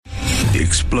The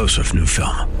explosive new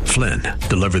film, Flynn,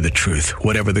 deliver the truth,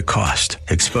 whatever the cost,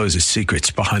 exposes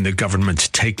secrets behind the government's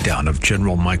takedown of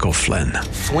General Michael Flynn.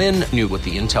 Flynn knew what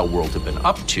the intel world had been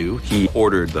up to. He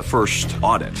ordered the first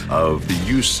audit of the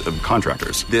use of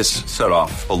contractors. This set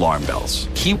off alarm bells.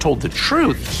 He told the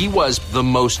truth. He was the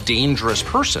most dangerous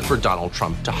person for Donald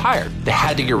Trump to hire. They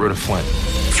had to get rid of Flynn.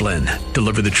 Flynn,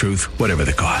 deliver the truth, whatever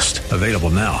the cost. Available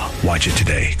now. Watch it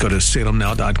today. Go to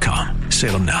salemnow.com.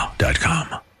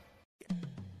 salemnow.com.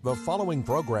 The following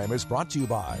program is brought to you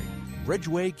by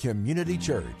Bridgeway Community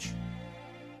Church.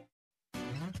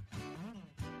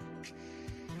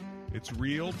 It's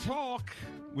Real Talk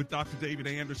with Dr. David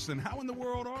Anderson. How in the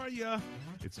world are you?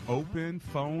 It's Open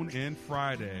Phone In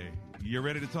Friday. You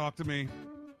ready to talk to me?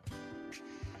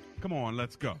 Come on,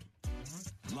 let's go.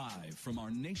 Live from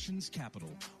our nation's capital,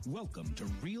 welcome to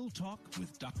Real Talk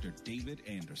with Dr. David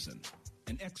Anderson.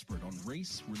 An expert on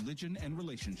race, religion, and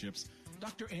relationships,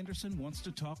 Dr. Anderson wants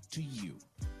to talk to you.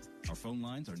 Our phone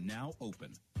lines are now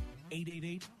open.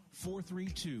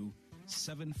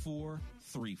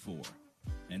 888-432-7434.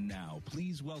 And now,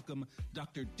 please welcome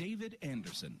Dr. David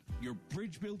Anderson, your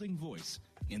bridge-building voice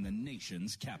in the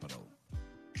nation's capital.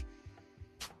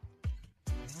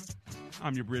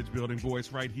 I'm your bridge-building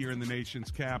voice right here in the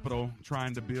nation's capital,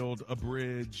 trying to build a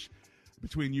bridge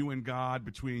between you and God,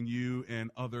 between you and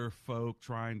other folk,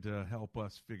 trying to help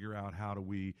us figure out how do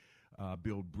we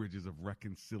build bridges of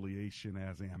reconciliation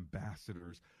as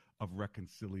ambassadors of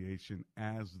reconciliation,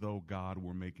 as though God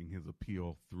were making his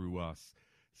appeal through us,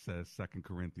 says 2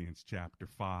 Corinthians chapter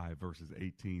 5, verses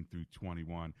 18 through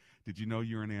 21. Did you know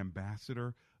you're an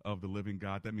ambassador of the living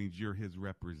God? That means you're his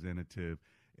representative,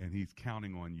 and he's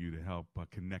counting on you to help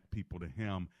connect people to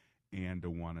him and to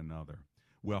one another.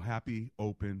 Well, happy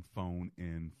Open Phone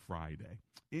In Friday.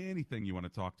 Anything you want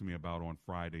to talk to me about on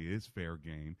Friday is fair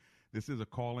game. This is a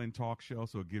call-in talk show,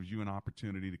 so it gives you an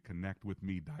opportunity to connect with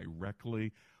me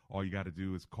directly. All you got to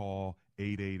do is call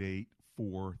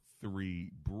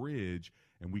 888-43-BRIDGE,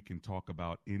 and we can talk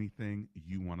about anything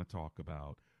you want to talk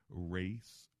about.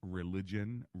 Race,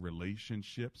 religion,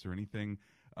 relationships, or anything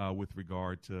with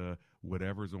regard to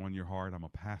whatever's on your heart. I'm a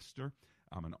pastor.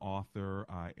 I'm an author.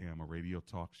 I am a radio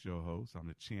talk show host. I'm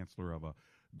the chancellor of a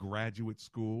graduate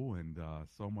school and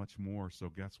so much more. So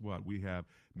guess what? We have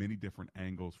many different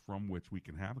angles from which we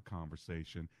can have a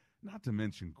conversation, not to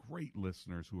mention great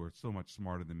listeners who are so much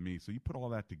smarter than me. So you put all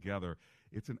that together,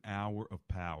 it's an hour of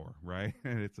power, right?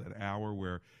 And it's an hour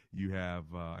where you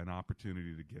have an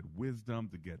opportunity to get wisdom,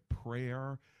 to get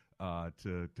prayer,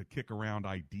 to kick around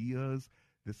ideas.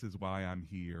 This is why I'm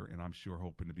here, and I'm sure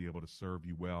hoping to be able to serve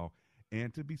you well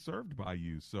and to be served by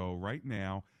you. So right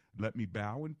now, let me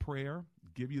bow in prayer,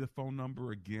 give you the phone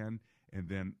number again, and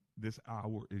then this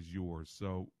hour is yours.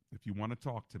 So if you want to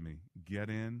talk to me, get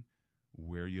in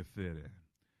where you fit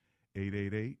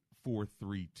in.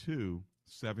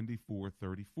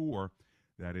 888-432-7434.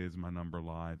 That is my number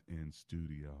live in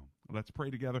studio. Let's pray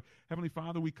together. Heavenly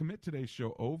Father, we commit today's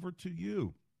show over to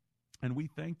you. And we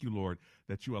thank you, Lord,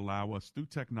 that you allow us through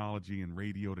technology and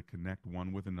radio to connect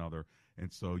one with another.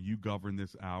 And so you govern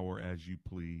this hour as you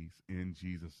please. In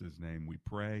Jesus' name we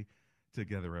pray.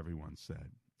 Together everyone said,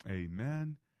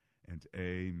 amen and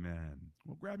amen.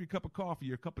 Well, grab your cup of coffee,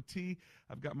 your cup of tea.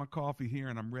 I've got my coffee here,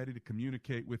 and I'm ready to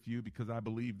communicate with you because I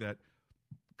believe that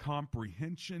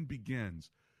comprehension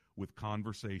begins with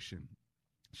conversation.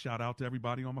 Shout out to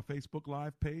everybody on my Facebook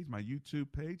Live page, my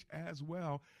YouTube page, as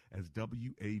well as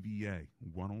WAVA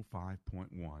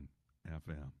 105.1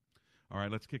 FM. All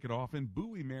right, let's kick it off in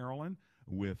Bowie, Maryland,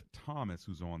 with Thomas,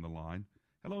 who's on the line.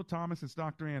 Hello, Thomas. It's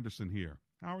Dr. Anderson here.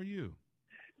 How are you?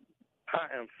 I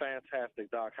am fantastic,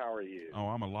 Doc. How are you? Oh,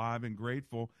 I'm alive and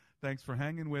grateful. Thanks for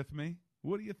hanging with me.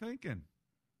 What are you thinking?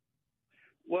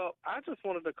 Well, I just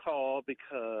wanted to call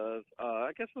because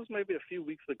I guess it was maybe a few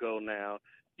weeks ago now.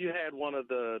 You had one of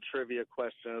the trivia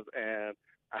questions, and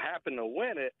I happened to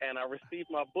win it, and I received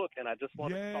my book, and I just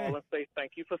wanted to call and say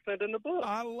thank you for sending the book.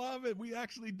 I love it. We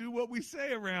actually do what we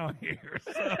say around here.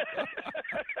 So.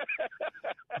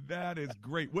 That is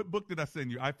great. What book did I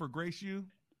send you? I For Grace You?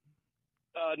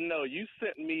 No, you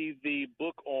sent me the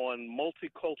book on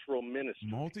multicultural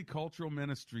ministry. Multicultural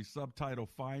ministry, subtitle,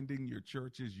 Finding Your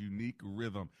Church's Unique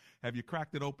Rhythm. Have you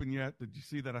cracked it open yet? Did you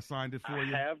see that I signed it for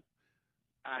you?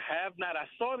 I have not. I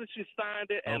saw that you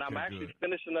signed it, and I'm actually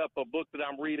finishing up a book that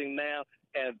I'm reading now,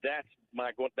 and that's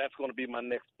going to be my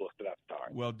next book that I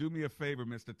start. Well, do me a favor,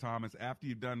 Mr. Thomas. After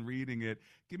you're done reading it,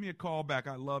 give me a call back.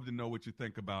 I'd love to know what you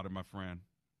think about it, my friend.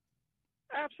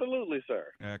 Absolutely,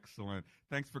 sir. Excellent.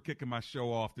 Thanks for kicking my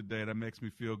show off today. That makes me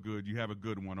feel good. You have a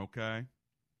good one, okay?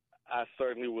 I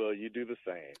certainly will. You do the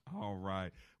same. All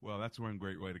right. Well, that's one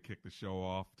great way to kick the show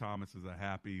off. Thomas is a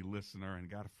happy listener and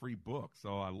got a free book,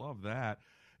 so I love that.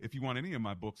 If you want any of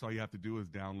my books, all you have to do is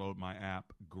download my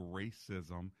app,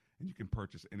 Gracism, and you can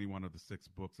purchase any one of the 6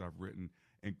 books I've written,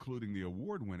 including the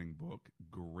award-winning book,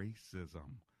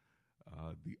 Gracism.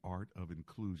 The Art of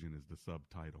Inclusion is the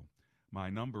subtitle. My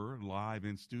number, live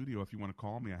in studio, if you want to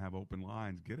call me, I have open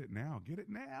lines. Get it now. Get it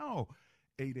now.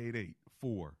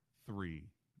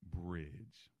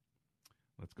 888-43-BRIDGE.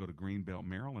 Let's go to Greenbelt,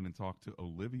 Maryland, and talk to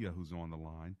Olivia, who's on the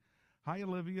line. Hi,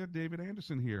 Olivia. David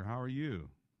Anderson here. How are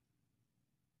you?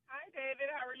 Hi, David.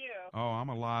 How are you? Oh, I'm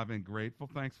alive and grateful.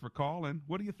 Thanks for calling.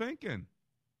 What are you thinking?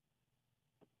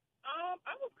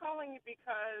 I was calling you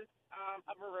because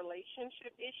of a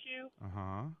relationship issue.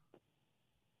 Uh-huh.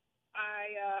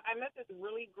 I met this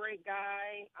really great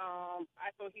guy. I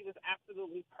thought he was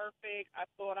absolutely perfect. I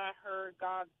thought I heard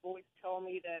God's voice tell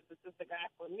me that this is the guy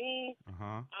for me.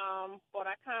 Uh-huh. But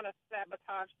I kind of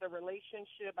sabotaged the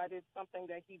relationship. I did something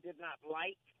that he did not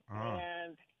like,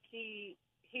 and he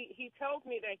tells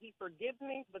me that he forgives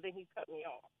me, but then he cut me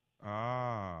off.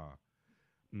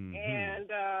 Mm-hmm.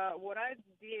 And what I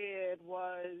did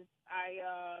was I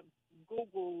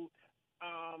Googled,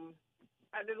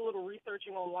 I did a little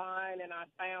researching online, and I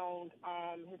found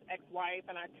his ex-wife,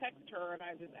 and I texted her, and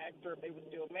I just asked her if they were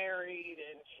still married,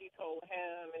 and she told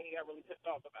him, and he got really pissed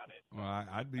off about it. Well, I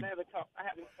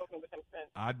haven't spoken with him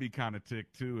since. I'd be kind of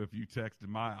ticked, too, if you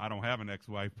texted I don't have an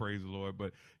ex-wife, praise the Lord,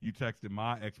 but you texted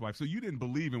my ex-wife. So you didn't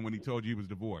believe him when he told you he was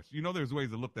divorced. You know there's ways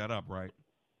to look that up, right?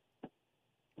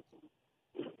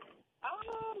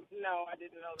 No, I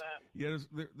didn't know that. Yeah,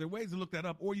 there are ways to look that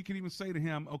up, or you can even say to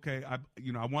him, "Okay, I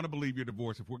want to believe you're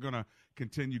divorced. If we're going to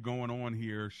continue going on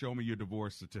here, show me your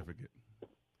divorce certificate,"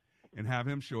 and have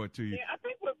him show it to you. Yeah, I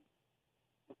think what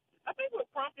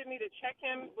prompted me to check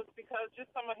him was because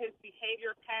just some of his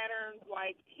behavior patterns.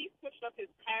 Like he switched up his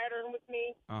pattern with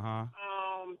me.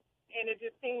 And it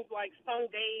just seems like some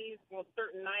days,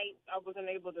 certain nights, I wasn't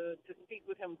able to speak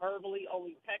with him verbally,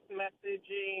 only text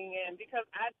messaging. And because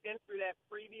I'd been through that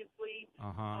previously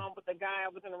with the guy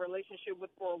I was in a relationship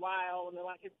with for a while, and then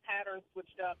his pattern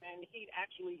switched up, and he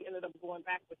actually ended up going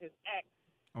back with his ex.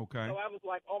 Okay. So I was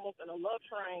almost in a love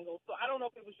triangle. So I don't know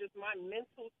if it was just my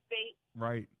mental state.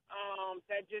 Right.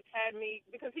 That just had me,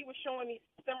 because he was showing me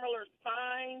similar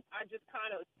signs, I just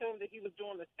kind of assumed that he was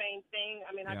doing the same thing.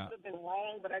 I mean, I could have been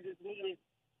wrong, but I just needed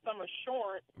some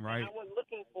assurance. Right. And I went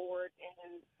looking for it.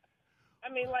 And, I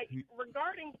mean,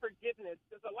 regarding forgiveness,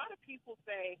 because a lot of people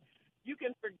say you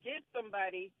can forgive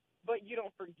somebody, but you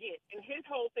don't forget. And his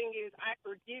whole thing is, I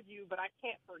forgive you, but I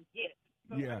can't forget.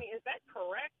 So, I mean, is that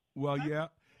correct? Well, yeah.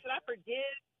 Should I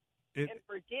forgive and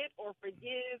forget, or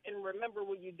forgive and remember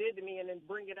what you did to me and then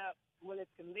bring it up when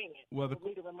it's convenient for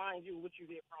me to remind you what you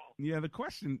did wrong? Yeah, the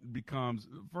question becomes,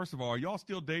 first of all, are y'all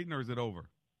still dating, or is it over?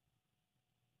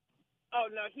 Oh,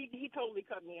 no, he totally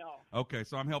cut me off. Okay,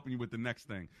 so I'm helping you with the next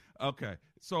thing. Okay,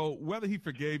 so whether he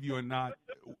forgave you or not,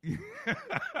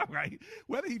 right,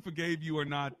 whether he forgave you or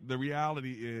not, the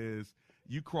reality is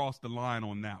you crossed the line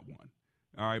on that one.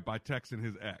 All right, by texting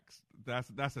his ex.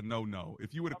 That's a no-no.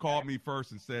 If you would have called me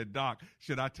first and said, "Doc,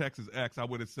 should I text his ex?" I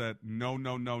would have said, no.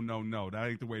 That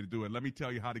ain't the way to do it. Let me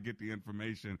tell you how to get the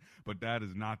information, but that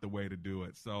is not the way to do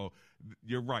it. So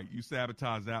you're right. You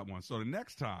sabotage that one. So the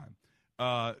next time,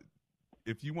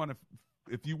 if you want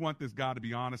this guy to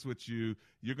be honest with you,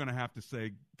 you're going to have to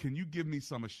say, "Can you give me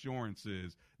some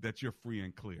assurances that you're free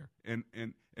and clear?"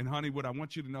 And honey, what I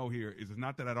want you to know here is it's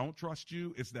not that I don't trust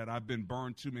you. It's that I've been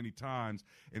burned too many times.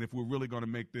 And if we're really going to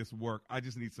make this work, I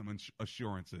just need some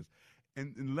assurances.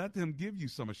 And let him give you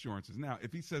some assurances. Now,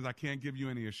 if he says, "I can't give you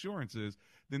any assurances,"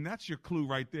 then that's your clue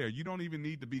right there. You don't even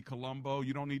need to be Columbo.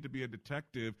 You don't need to be a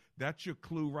detective. That's your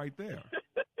clue right there.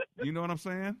 You know what I'm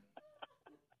saying?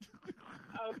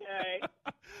 Okay.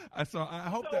 So I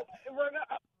hope that.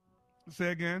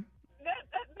 Say again.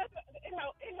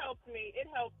 It helps me. It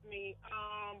helps me.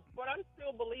 But I'm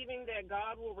still believing that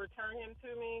God will return him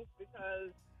to me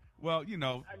because. Well,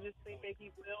 I just think that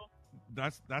he will.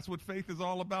 That's what faith is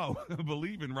all about.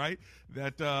 Believing, right?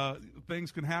 That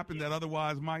things can happen that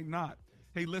otherwise might not.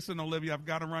 Hey, listen, Olivia, I've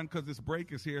got to run because this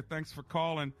break is here. Thanks for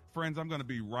calling. Friends, I'm going to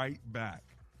be right back.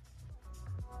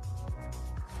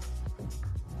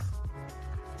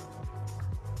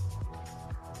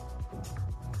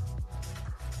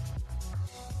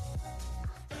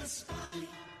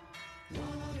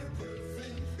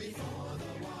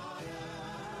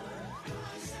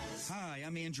 Hi,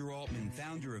 I'm Andrew Altman,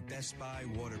 founder of Best Buy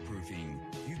Waterproofing.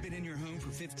 You've been in your home for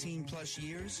 15 plus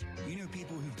years. You know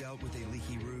people who've dealt with a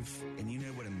leaky roof, and you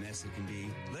know what a mess it can be.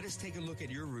 Let us take a look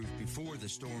at your roof before the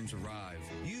storms arrive.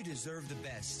 You deserve the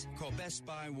best. Call Best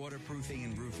Buy Waterproofing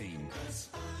and Roofing.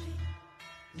 Best Buy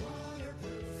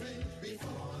Waterproofing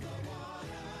before the water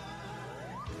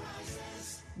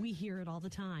rises. We hear it all the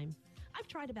time. I've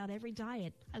tried about every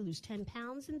diet. I lose 10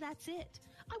 pounds and that's it.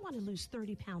 I want to lose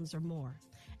 30 pounds or more.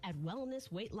 At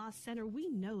Wellness Weight Loss Center, we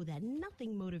know that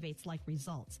nothing motivates like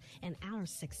results, and our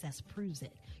success proves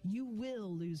it. You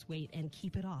will lose weight and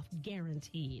keep it off,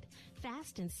 guaranteed.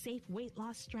 Fast and safe weight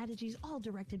loss strategies, all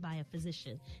directed by a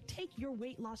physician. Take your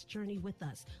weight loss journey with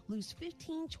us. Lose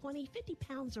 15, 20, 50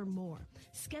 pounds or more.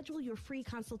 Schedule your free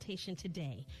consultation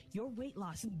today. Your weight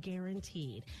loss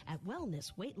guaranteed at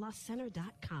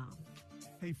wellnessweightlosscenter.com.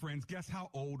 Hey, friends, guess how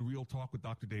old Real Talk with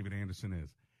Dr. David Anderson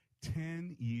is?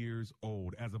 10 years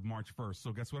old as of March 1st.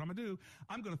 So guess what I'm going to do?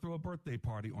 I'm going to throw a birthday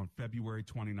party on February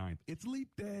 29th. It's Leap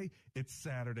Day. It's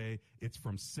Saturday. It's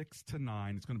from 6 to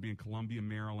 9. It's going to be in Columbia,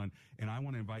 Maryland, and I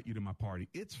want to invite you to my party.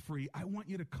 It's free. I want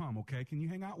you to come, okay? Can you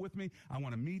hang out with me? I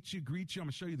want to meet you, greet you. I'm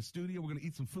going to show you the studio. We're going to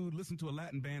eat some food, listen to a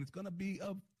Latin band. It's going to be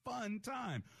a fun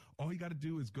time. All you got to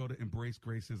do is go to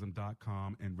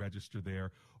embracegracism.com and register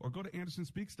there, or go to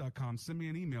andersonspeaks.com. Send me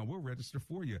an email. We'll register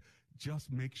for you.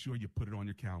 Just make sure you put it on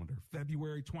your calendar.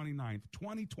 February 29th,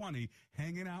 2020,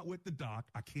 hanging out with the doc.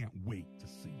 I can't wait to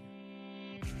see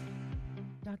you.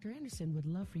 Dr. Anderson would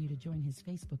love for you to join his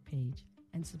Facebook page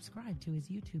and subscribe to his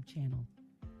YouTube channel.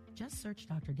 Just search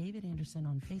Dr. David Anderson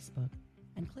on Facebook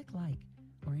and click like,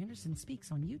 or Anderson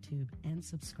Speaks on YouTube and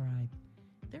subscribe.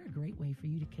 They're a great way for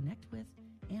you to connect with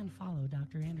and follow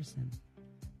Dr. Anderson.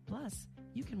 Plus,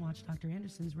 you can watch Dr.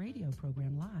 Anderson's radio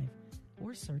program live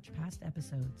or search past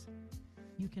episodes.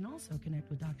 You can also connect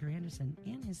with Dr. Anderson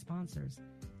and his sponsors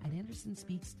at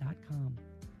andersonspeaks.com.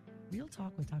 Real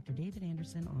Talk with Dr. David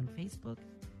Anderson on Facebook,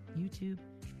 YouTube,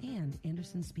 and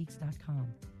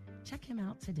andersonspeaks.com. Check him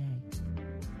out today.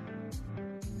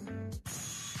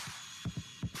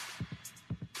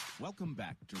 Welcome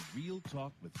back to Real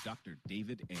Talk with Dr.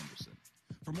 David Anderson.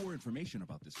 For more information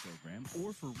about this program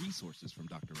or for resources from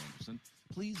Dr. Anderson,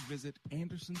 please visit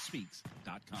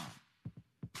andersonspeaks.com.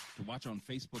 To watch on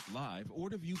Facebook Live or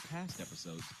to view past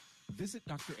episodes, visit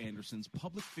Dr. Anderson's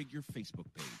public figure Facebook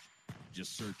page.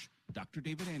 Just search Dr.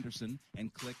 David Anderson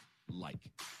and click like.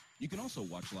 You can also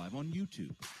watch live on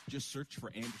YouTube. Just search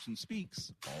for Anderson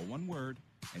Speaks, all one word,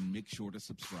 and make sure to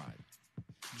subscribe.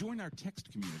 Join our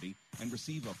text community and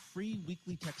receive a free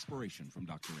weekly textpiration from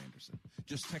Dr. Anderson.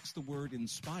 Just text the word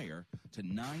INSPIRE to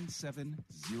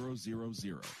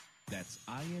 97000. That's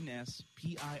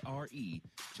INSPIRE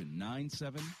to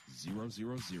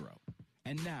 97000.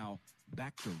 And now,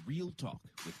 back to Real Talk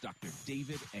with Dr.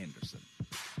 David Anderson.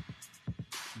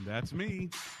 That's me.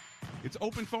 It's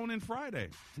Open Phone In Friday.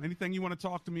 Anything you want to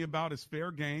talk to me about is fair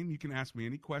game. You can ask me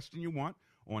any question you want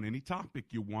on any topic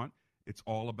you want. It's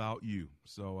all about you.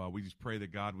 So we just pray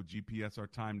that God would GPS our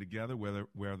time together,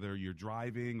 whether you're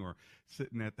driving or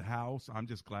sitting at the house. I'm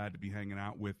just glad to be hanging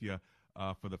out with you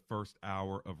for the first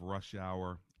hour of rush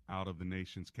hour out of the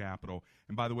nation's capital.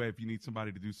 And by the way, if you need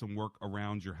somebody to do some work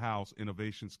around your house,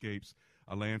 Innovationscapes,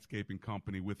 a landscaping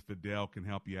company with Fidel, can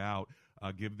help you out.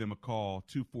 Give them a call,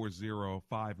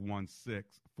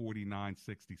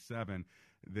 240-516-4967.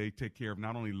 They take care of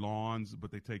not only lawns,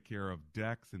 but they take care of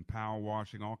decks and power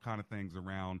washing, all kind of things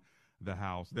around the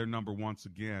house. Their number, once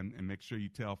again, and make sure you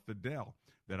tell Fidel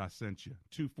that I sent you,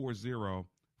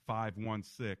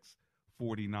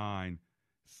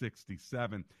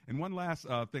 240-516-4967. And one last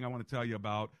thing I want to tell you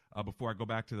about before I go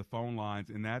back to the phone lines,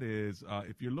 and that is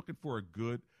if you're looking for a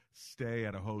good stay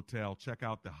at a hotel, check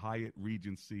out the Hyatt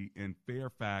Regency in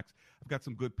Fairfax. I've got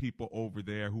some good people over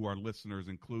there who are listeners,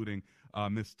 including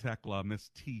Miss Tekla, Miss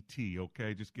TT,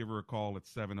 okay? Just give her a call at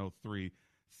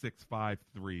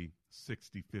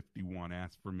 703-653-6051.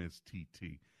 Ask for Miss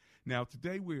TT. Now,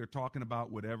 today we are talking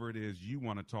about whatever it is you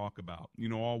want to talk about. You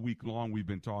know, all week long we've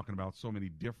been talking about so many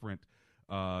different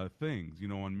things. You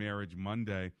know, on Marriage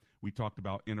Monday, we talked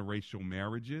about interracial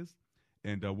marriages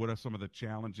and what are some of the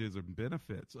challenges and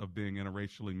benefits of being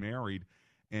interracially married.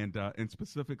 And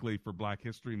specifically for Black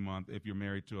History Month, if you're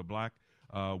married to a black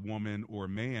woman or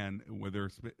man, whether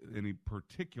there's any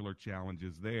particular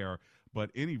challenges there,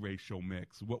 but any racial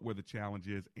mix, what were the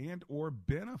challenges and or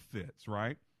benefits,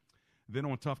 right? Then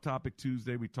on Tough Topic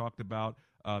Tuesday, we talked about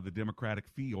the Democratic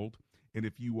field. And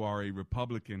if you are a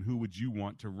Republican, who would you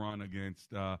want to run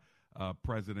against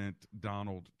President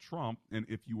Donald Trump? And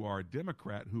if you are a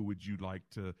Democrat, who would you like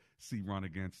to see run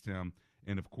against him?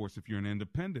 And, of course, if you're an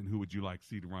independent, who would you like to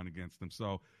see to run against him?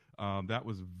 So That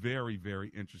was very, very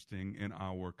interesting in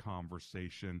our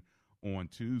conversation on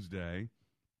Tuesday.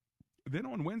 Then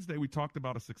on Wednesday, we talked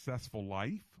about a successful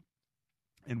life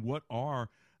and what are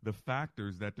the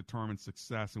factors that determine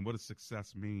success and what does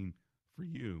success mean for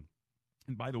you.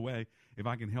 And by the way, if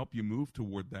I can help you move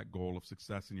toward that goal of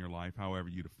success in your life, however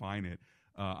you define it,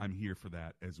 I'm here for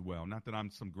that as well. Not that I'm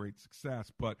some great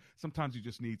success, but sometimes you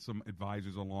just need some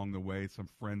advisors along the way, some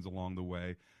friends along the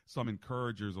way, some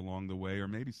encouragers along the way, or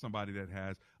maybe somebody that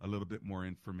has a little bit more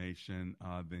information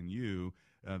than you.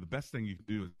 The best thing you can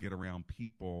do is get around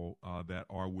people that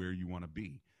are where you want to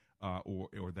be.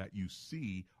 Or that you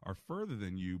see are further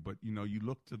than you, but you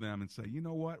look to them and say, you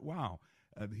know what? Wow,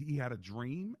 he had a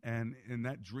dream, and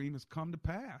that dream has come to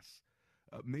pass.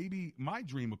 Maybe my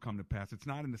dream will come to pass. It's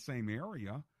not in the same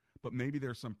area, but maybe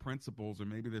there's some principles, or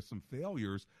maybe there's some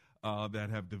failures that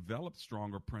have developed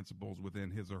stronger principles within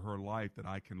his or her life that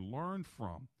I can learn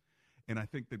from. And I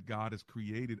think that God has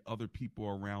created other people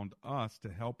around us to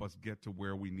help us get to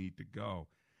where we need to go.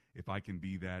 If I can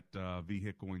be that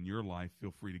vehicle in your life,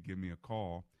 feel free to give me a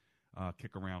call,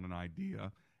 kick around an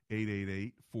idea,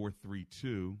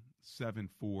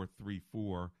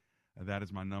 888-432-7434. That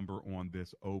is my number on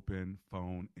this open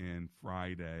phone in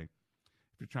Friday.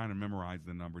 If you're trying to memorize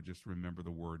the number, just remember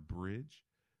the word bridge,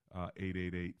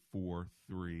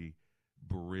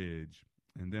 888-43-BRIDGE.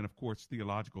 And then, of course,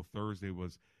 Theological Thursday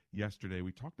was yesterday.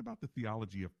 We talked about the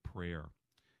theology of prayer,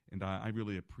 and I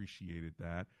really appreciated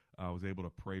that. I was able to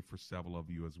pray for several of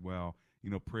you as well.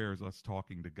 Prayer is us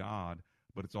talking to God,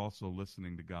 but it's also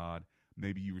listening to God.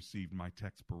 Maybe you received my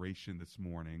textpiration this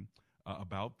morning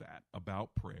about that,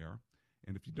 about prayer.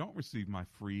 And if you don't receive my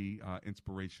free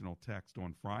inspirational text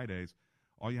on Fridays,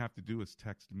 all you have to do is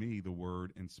text me the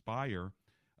word inspire,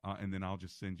 and then I'll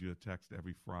just send you a text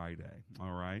every Friday.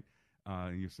 All right?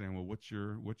 And you're saying, well, what's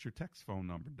your text phone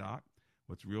number, Doc?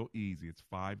 Well, it's real easy. It's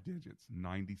 5 digits,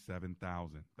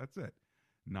 97,000. That's it.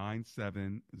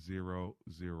 97000.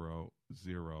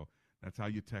 That's how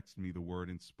you text me the word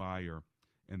inspire,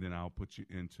 and then I'll put you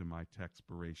into my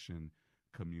textpiration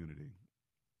community.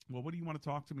 Well, what do you want to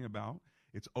talk to me about?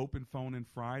 It's open phone in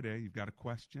Friday. You've got a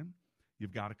question,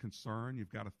 you've got a concern,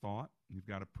 you've got a thought, you've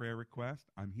got a prayer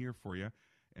request. I'm here for you,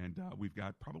 and we've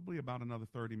got probably about another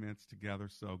 30 minutes together,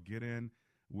 so get in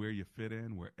where you fit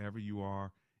in, wherever you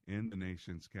are in the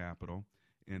nation's capital.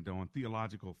 And on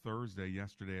Theological Thursday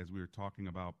yesterday, as we were talking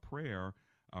about prayer,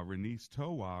 Renice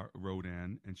Towa wrote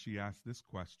in, and she asked this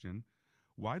question: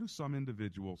 why do some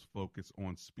individuals focus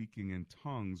on speaking in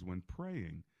tongues when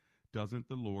praying? Doesn't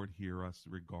the Lord hear us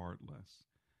regardless?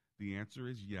 The answer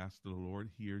is yes, the Lord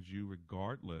hears you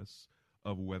regardless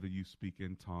of whether you speak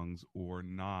in tongues or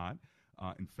not.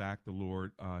 In fact, the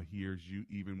Lord hears you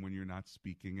even when you're not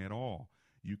speaking at all.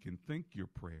 You can think your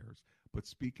prayers, but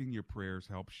speaking your prayers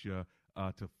helps you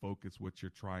to focus what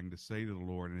you're trying to say to the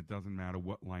Lord, and it doesn't matter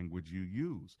what language you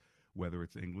use, whether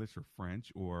it's English or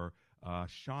French or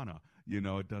Shana.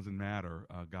 It doesn't matter.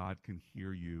 God can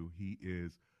hear you. He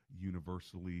is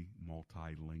universally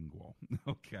multilingual.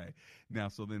 Okay. Now,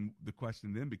 so then the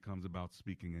question then becomes about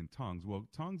speaking in tongues. Well,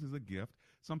 tongues is a gift.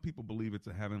 Some people believe it's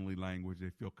a heavenly language. They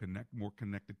feel more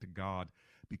connected to God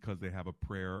because they have a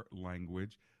prayer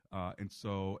language. And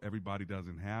so everybody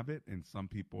doesn't have it, and some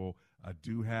people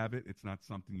do have it. It's not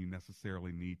something you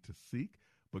necessarily need to seek,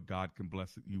 but God can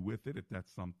bless you with it if that's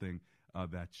something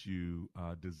that you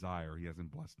desire. He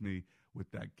hasn't blessed me with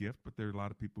that gift, but there are a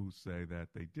lot of people who say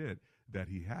that they did, that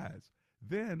he has.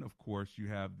 Then, of course, you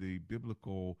have the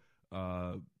biblical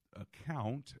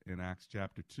account in Acts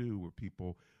chapter 2 where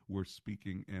people were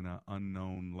speaking in an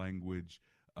unknown language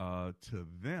to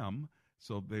them.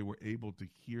 So they were able to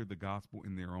hear the gospel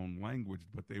in their own language,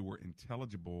 but they were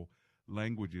intelligible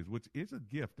languages, which is a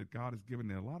gift that God has given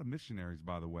to a lot of missionaries,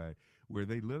 by the way, where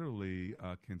they literally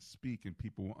can speak and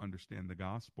people will understand the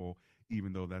gospel,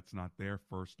 even though that's not their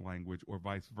first language, or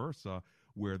vice versa,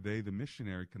 where they, the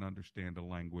missionary, can understand a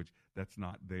language that's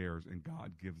not theirs, and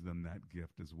God gives them that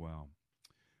gift as well.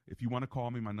 If you want to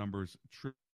call me, my number is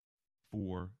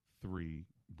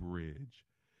 443-BRIDGE.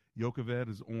 Yocheved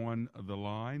is on the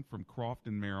line from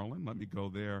Crofton, Maryland. Let me go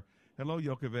there. Hello,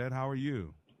 Yocheved. How are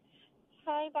you?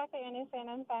 Hi, Dr. Anderson.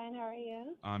 I'm fine. How are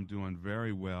you? I'm doing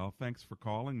very well. Thanks for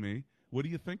calling me. What are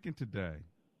you thinking today?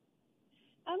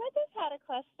 I just had a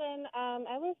question.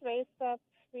 I was raised up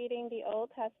reading the Old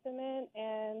Testament,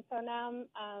 and so now,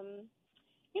 I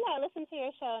listen to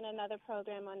your show and another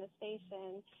program on the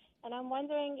station, and I'm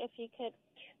wondering if you could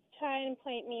try and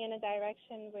point me in a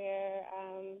direction where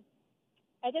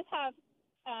I just have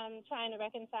trying to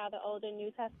reconcile the Old and New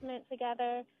Testament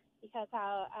together, because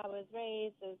how I was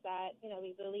raised is that,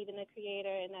 we believe in the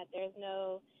Creator and that there's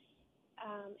no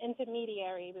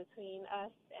intermediary between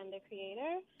us and the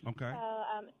Creator. Okay. So,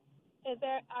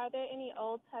 are there any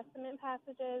Old Testament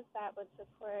passages that would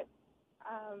support,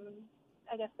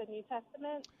 I guess, the New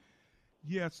Testament?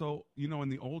 Yeah, so, in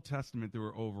the Old Testament, there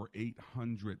were over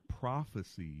 800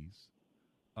 prophecies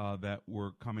that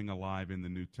were coming alive in the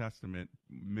New Testament,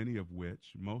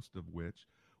 most of which,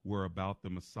 were about the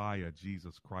Messiah,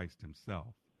 Jesus Christ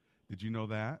himself. Did you know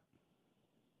that?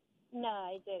 No,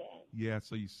 I didn't. Yeah,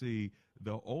 so you see,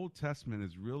 the Old Testament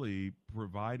is really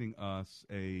providing us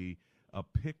a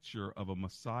picture of a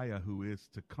Messiah who is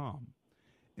to come.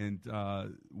 And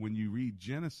when you read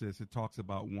Genesis, it talks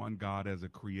about one God as a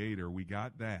creator. We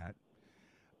got that.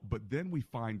 But then we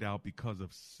find out because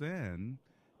of sin,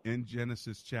 in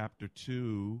Genesis chapter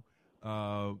 2,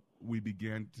 we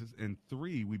began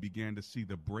to see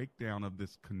the breakdown of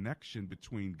this connection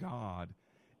between God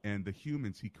and the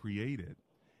humans he created.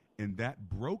 And that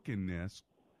brokenness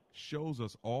shows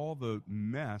us all the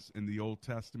mess in the Old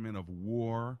Testament of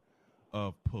war,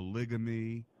 of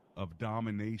polygamy, of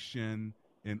domination,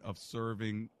 and of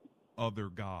serving other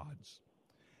gods.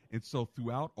 And so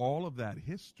throughout all of that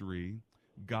history,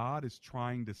 God is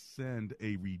trying to send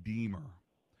a redeemer.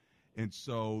 And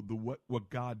so what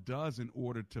God does in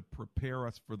order to prepare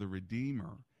us for the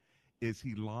redeemer is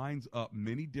he lines up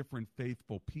many different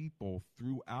faithful people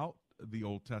throughout the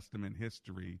Old Testament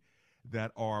history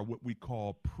that are what we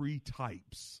call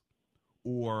pre-types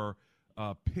or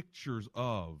pictures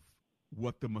of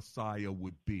what the Messiah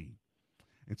would be.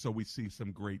 And so we see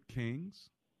some great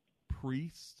kings,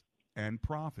 priests, and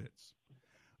prophets.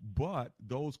 But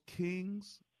those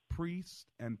kings, priests,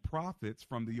 and prophets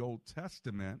from the Old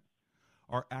Testament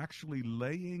are actually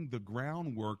laying the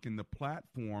groundwork and the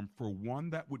platform for one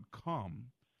that would come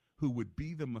who would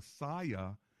be the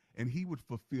Messiah, and he would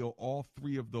fulfill all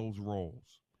three of those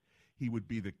roles. He would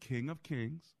be the King of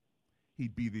Kings,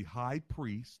 he'd be the high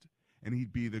priest, and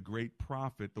he'd be the great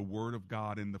prophet, the Word of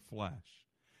God in the flesh.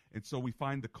 And so we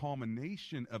find the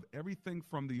culmination of everything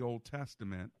from the Old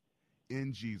Testament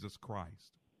in Jesus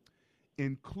Christ,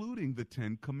 including the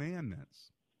Ten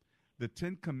Commandments. The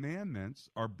Ten Commandments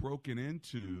are broken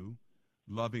into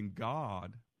loving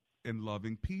God and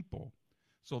loving people.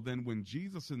 So then when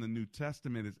Jesus in the New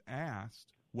Testament is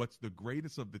asked what's the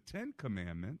greatest of the Ten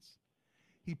Commandments,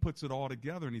 he puts it all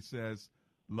together and he says,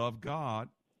 love God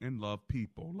and love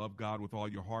people. Love God with all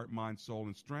your heart, mind, soul,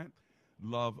 and strength.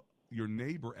 Love your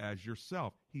neighbor as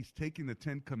yourself. He's taking the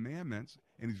Ten Commandments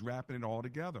and he's wrapping it all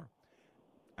together.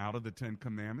 Out of the Ten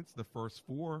Commandments, the first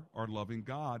four are loving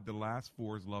God. The last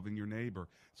four is loving your neighbor.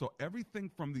 So everything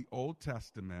from the Old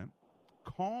Testament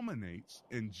culminates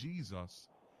in Jesus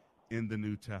in the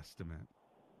New Testament.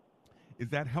 Is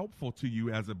that helpful to you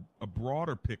as a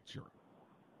broader picture?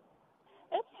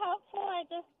 It's helpful.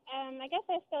 I guess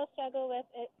I still struggle with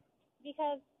it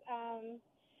because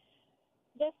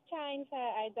just trying to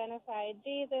identify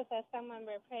Jesus as someone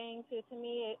we're praying to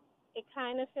me, it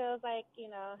kind of feels like,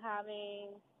 having,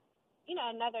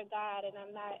 another God, and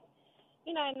I'm not,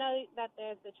 I know that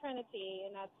there's the Trinity,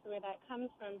 and that's where that comes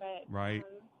from, but right.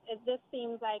 It just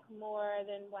seems like more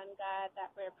than one God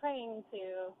that we're praying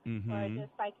to, or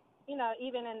just like,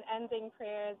 even in ending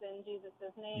prayers in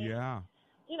Jesus' name. Yeah.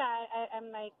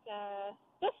 I'm like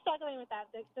just struggling with that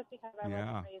just because I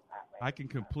wasn't raised that way. I can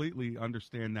completely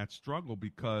understand that struggle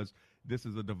because this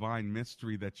is a divine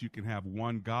mystery that you can have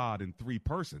one God in three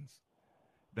persons.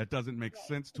 That doesn't make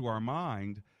sense to our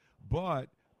mind, but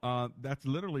that's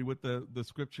literally what the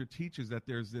scripture teaches, that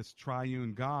there's this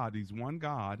triune God. He's one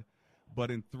God,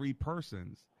 but in three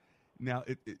persons. Now,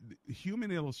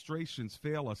 human illustrations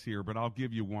fail us here, but I'll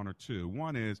give you one or two.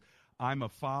 One is, I'm a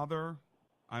father,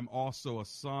 I'm also a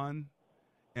son,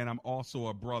 and I'm also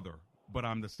a brother, but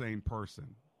I'm the same person.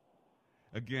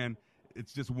 Again,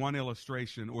 it's just one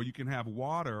illustration. Or you can have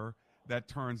water that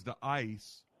turns to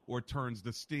ice or turns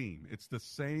to steam. It's the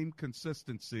same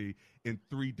consistency in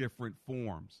three different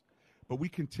forms. But we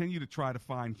continue to try to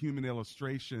find human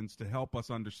illustrations to help us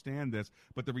understand this.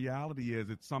 But the reality is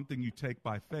it's something you take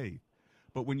by faith.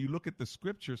 But when you look at the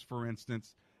scriptures, for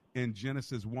instance, in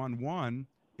Genesis 1:1,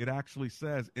 it actually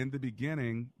says, in the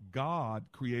beginning, God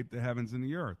created the heavens and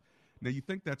the earth. Now, you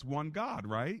think that's one God,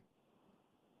 right?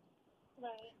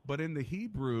 Right. But in the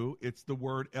Hebrew, it's the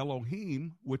word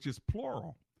Elohim, which is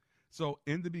plural. So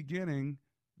in the beginning,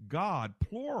 God,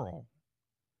 plural,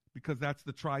 because that's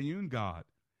the triune God.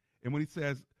 And when he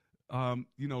says,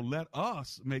 let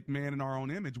us make man in our own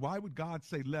image, why would God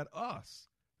say, let us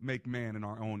make man in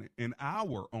our own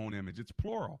image? It's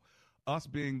plural. Us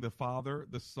being the Father,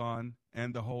 the Son,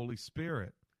 and the Holy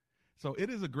Spirit. So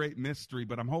it is a great mystery,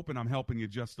 but I'm hoping I'm helping you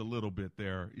just a little bit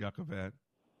there, Yakovet.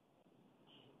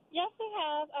 Yes, we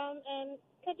have. And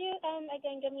could you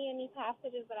again give me any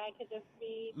passages that I could just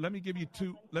read? Let me give you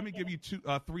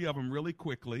three of them really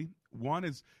quickly. One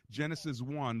is Genesis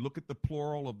 1. Look at the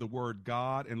plural of the word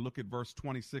God and look at verse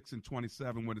 26 and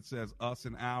 27 when it says us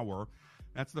and our.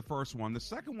 That's the first one. The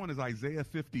second one is Isaiah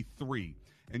 53.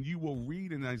 And you will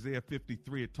read in Isaiah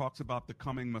 53, it talks about the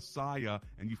coming Messiah,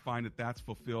 and you find that that's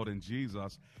fulfilled in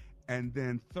Jesus. And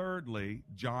then thirdly,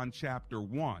 John chapter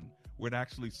 1, where it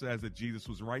actually says that Jesus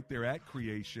was right there at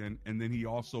creation, and then he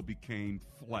also became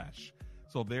flesh.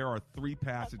 So there are three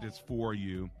passages for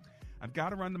you. I've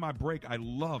got to run to my break. I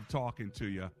love talking to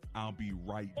you. I'll be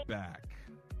right back.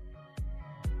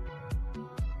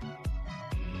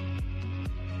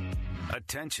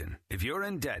 Attention. If you're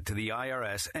in debt to the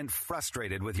IRS and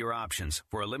frustrated with your options,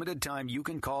 for a limited time you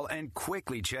can call and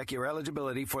quickly check your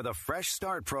eligibility for the Fresh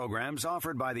Start programs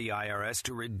offered by the IRS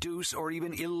to reduce or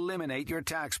even eliminate your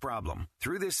tax problem.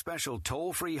 Through this special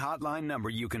toll-free hotline number,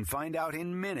 you can find out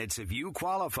in minutes if you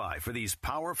qualify for these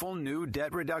powerful new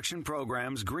debt reduction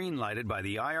programs green-lighted by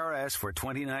the IRS for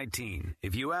 2019.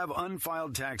 If you have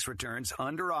unfiled tax returns,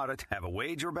 under audit, have a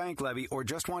wage or bank levy, or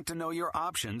just want to know your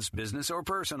options, business or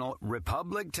personal,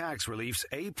 Republic Tax Relief's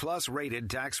A-plus rated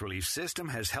tax relief system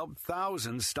has helped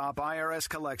thousands stop IRS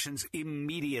collections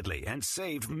immediately and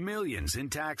saved millions in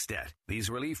tax debt. These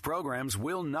relief programs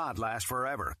will not last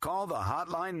forever. Call the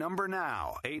hotline number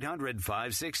now,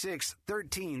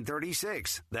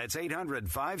 800-566-1336. That's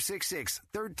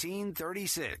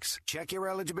 800-566-1336. Check your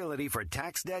eligibility for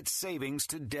tax debt savings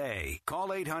today. Call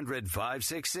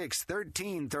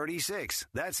 800-566-1336.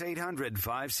 That's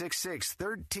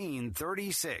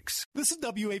 800-566-1336. This is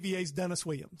WAVA's Dennis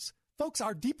Williams. Folks,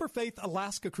 our Deeper Faith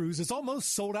Alaska cruise is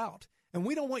almost sold out, and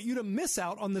we don't want you to miss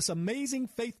out on this amazing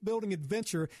faith-building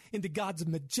adventure into God's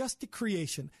majestic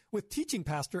creation with teaching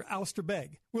pastor Alistair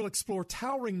Begg. We'll explore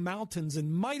towering mountains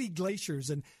and mighty glaciers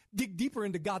and dig deeper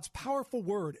into God's powerful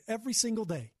word every single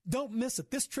day. Don't miss it.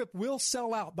 This trip will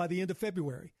sell out by the end of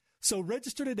February. So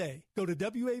register today. Go to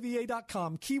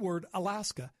WAVA.com, keyword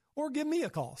Alaska, or give me a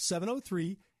call,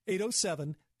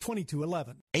 703-807-2211.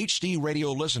 HD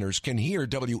radio listeners can hear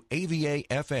WAVA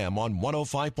FM on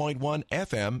 105.1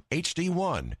 FM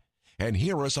HD1 and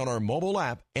hear us on our mobile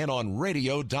app and on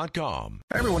radio.com.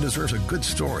 Everyone deserves a good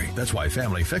story. That's why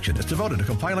Family Fiction is devoted to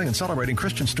compiling and celebrating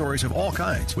Christian stories of all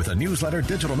kinds with a newsletter,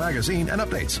 digital magazine, and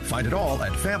updates. Find it all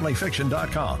at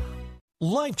familyfiction.com.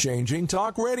 Life-changing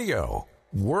talk radio.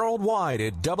 Worldwide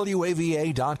at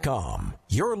WAVA.com.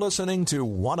 You're listening to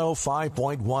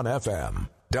 105.1 FM.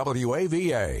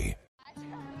 WAVA.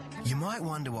 You might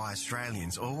wonder why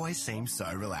Australians always seem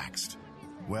so relaxed.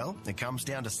 Well, it comes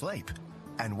down to sleep.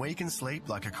 And we can sleep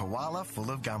like a koala full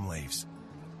of gum leaves.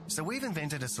 So we've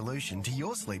invented a solution to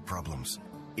your sleep problems.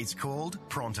 It's called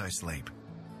Pronto Sleep.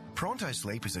 Pronto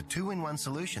Sleep is a 2-in-1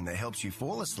 solution that helps you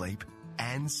fall asleep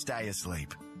and stay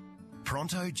asleep.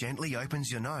 Pronto gently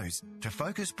opens your nose to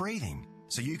focus breathing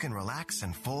so you can relax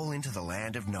and fall into the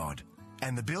land of Nod.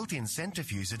 And the built-in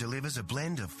centrifuger delivers a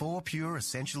blend of 4 pure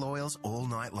essential oils all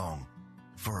night long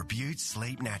for a beaut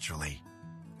sleep naturally.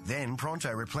 Then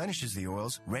Pronto replenishes the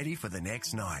oils ready for the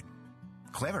next night.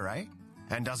 Clever, eh?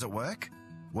 And does it work?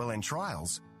 Well, in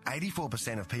trials,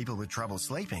 84% of people with trouble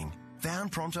sleeping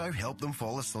found Pronto helped them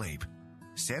fall asleep.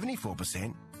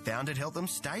 74% found it helped them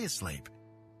stay asleep.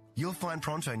 You'll find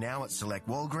Pronto now at select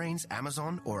Walgreens,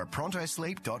 Amazon, or at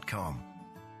prontosleep.com.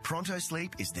 Pronto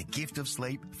Sleep is the gift of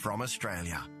sleep from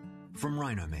Australia. From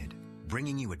Rhinomed,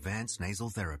 bringing you advanced nasal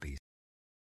therapies.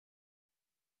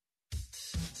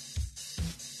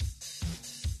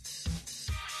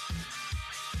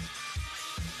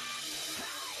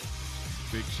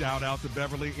 Big shout out to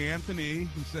Beverly Anthony,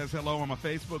 who says hello on my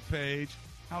Facebook page.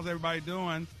 How's everybody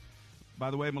doing? By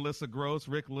the way, Melissa Gross,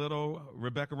 Rick Little,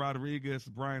 Rebecca Rodriguez,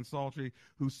 Brian Saltry,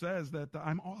 who says that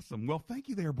I'm awesome. Well, thank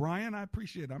you there, Brian. I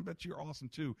appreciate it. I bet you're awesome,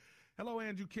 too. Hello,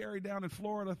 Andrew Carey down in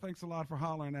Florida. Thanks a lot for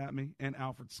hollering at me. And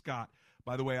Alfred Scott.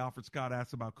 By the way, Alfred Scott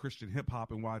asked about Christian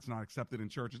hip-hop and why it's not accepted in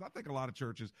churches. I think a lot of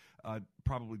churches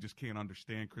probably just can't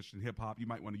understand Christian hip-hop. You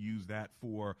might want to use that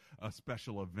for a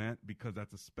special event because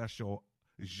that's a special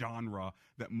genre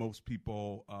that most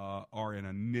people are in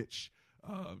a niche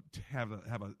to have a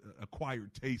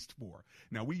acquired taste for.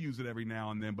 Now, we use it every now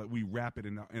and then, but we wrap it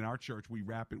in our church. We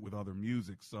wrap it with other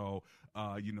music, so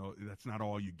that's not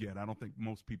all you get. I don't think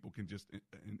most people can just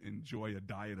enjoy a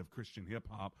diet of Christian hip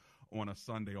hop on a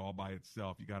Sunday all by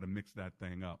itself. You got to mix that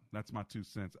thing up. That's my 2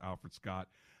 cents, Alfred Scott.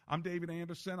 I'm David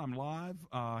Anderson. I'm live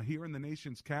here in the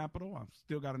nation's capital. I've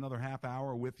still got another half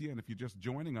hour with you, and if you're just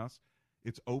joining us,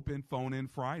 it's open phone-in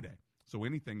Friday. So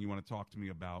anything you want to talk to me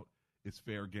about, it's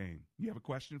fair game. You have a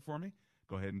question for me?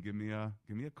 go ahead and give me a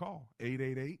call.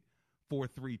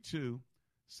 888-432-7434.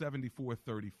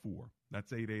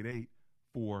 That's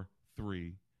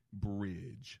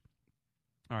 888-43-BRIDGE.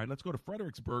 All right, let's go to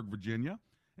Fredericksburg, Virginia,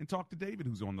 and talk to David,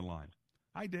 who's on the line.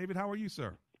 Hi, David. How are you,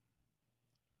 sir?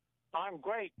 I'm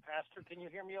great, Pastor. Can you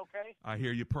hear me okay? I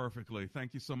hear you perfectly.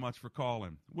 Thank you so much for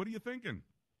calling. What are you thinking?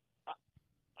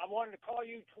 I wanted to call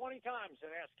you 20 times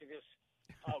and ask you this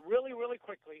really, really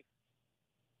quickly.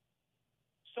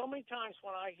 So many times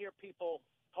when I hear people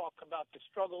talk about the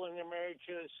struggle in their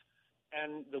marriages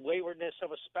and the waywardness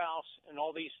of a spouse and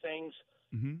all these things,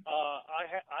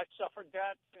 I suffered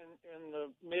that in the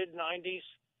mid-'90s,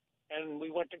 and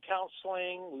we went to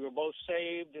counseling. We were both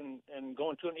saved and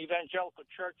going to an evangelical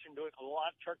church and doing a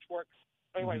lot of church work.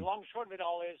 Anyway, long and short of it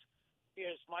all is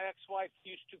my ex-wife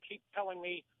used to keep telling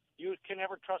me, you can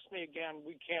never trust me again.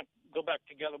 We can't go back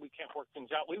together. We can't work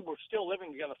things out. We were still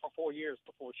living together for 4 years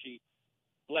before she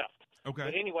left. Okay.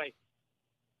 But anyway,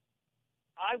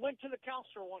 I went to the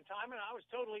counselor one time, and I was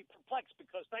totally perplexed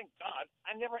because, thank God,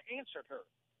 I never answered her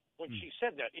when she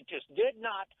said that. It just did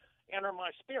not enter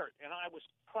my spirit. And I was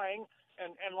praying,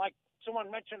 and like someone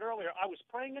mentioned earlier, I was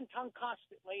praying in tongue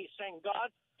constantly, saying,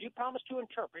 God, you promised to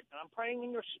interpret, and I'm praying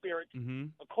in your spirit,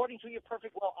 according to your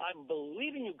perfect will. I'm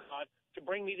believing you, God, to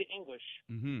bring me to English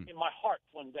in my heart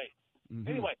one day.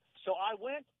 Anyway, so I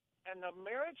went, and the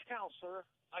marriage counselor,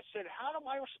 I said, how do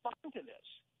I respond to this?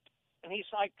 And he's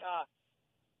like,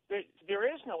 there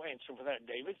is no answer for that,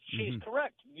 David. She's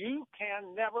correct. You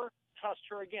can never trust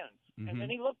her again. And then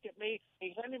he looked at me,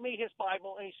 he handed me his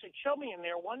Bible, and he said, show me in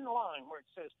there one line where it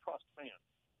says trust man.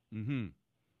 And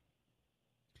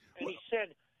he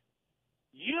said,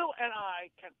 you and I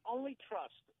can only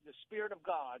trust the Spirit of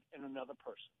God in another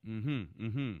person.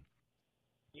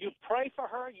 You pray for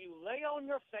her, you lay on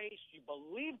your face, you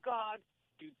believe God,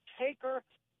 you take her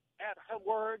at her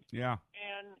word,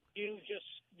 and you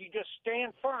just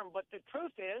stand firm. But the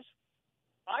truth is,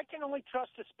 I can only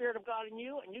trust the Spirit of God in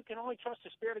you, and you can only trust the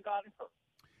Spirit of God in her.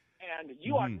 And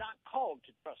you are not called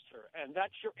to trust her, and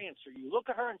that's your answer. You look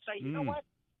at her and say, you know what?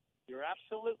 You're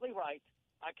absolutely right.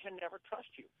 I can never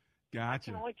trust you. Gotcha. I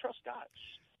can only trust God.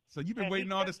 So you've been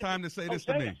waiting all this time to say this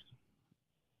to me.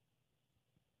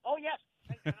 Oh, yes.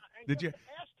 And Did you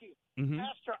ask you,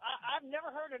 Pastor, I've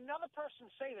never heard another person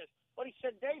say this, but he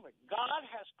said, David, God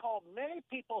has called many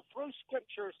people through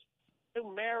scriptures to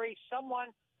marry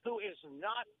someone who is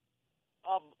not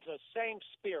of the same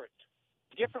spirit.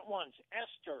 Different ones,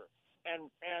 Esther and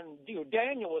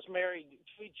Daniel was married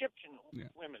to Egyptian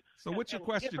women. So what's your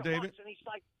question, David? And he's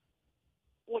like,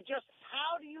 well, just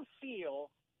how do you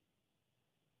feel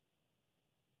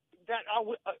that are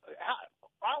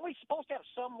we supposed to have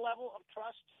some level of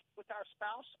trust with our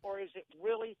spouse, or is it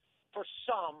really for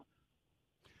some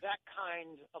that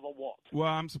kind of a walk? Well,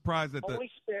 I'm surprised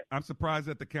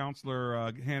that the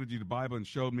counselor handed you the Bible and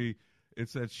showed me. It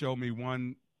said, "Show me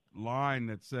one line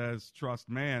that says trust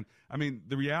man." I mean,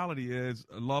 the reality is,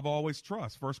 love always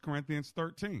trusts. 1 Corinthians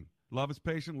 13. Love is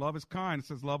patient, love is kind. It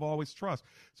says love always trusts.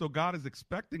 So God is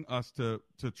expecting us to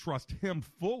trust him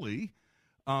fully,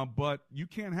 but you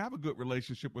can't have a good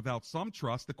relationship without some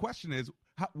trust. The question is,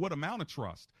 what amount of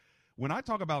trust? When I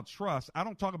talk about trust, I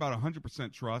don't talk about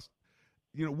 100% trust.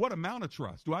 You know, what amount of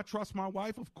trust? Do I trust my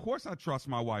wife? Of course I trust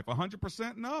my wife.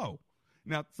 100%? No.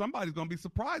 Now, somebody's going to be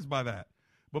surprised by that.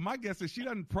 But my guess is she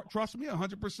doesn't trust me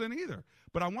 100% either.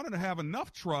 But I want her to have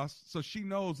enough trust so she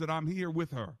knows that I'm here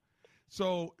with her.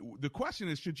 So the question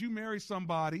is, should you marry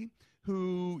somebody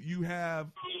who you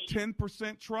have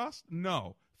 10% trust?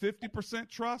 No. 50%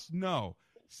 trust? No.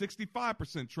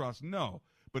 65% trust? No.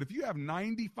 But if you have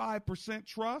 95%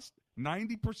 trust,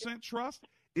 90% trust,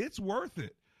 it's worth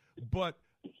it. But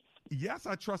yes,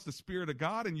 I trust the Spirit of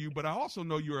God in you, but I also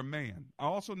know you're a man. I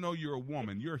also know you're a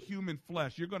woman. You're human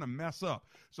flesh. You're going to mess up.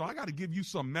 So I got to give you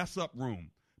some mess up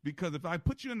room, because if I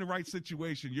put you in the right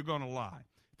situation, you're going to lie.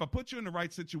 If I put you in the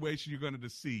right situation, you're going to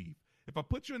deceive. If I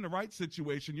put you in the right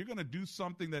situation, you're going to do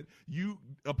something that you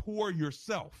abhor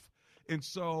yourself. And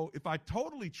so if I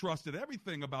totally trusted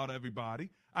everything about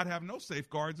everybody, I'd have no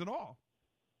safeguards at all.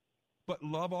 But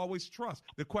love always trusts.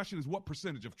 The question is, what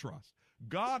percentage of trust?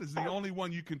 God is the only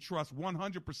one you can trust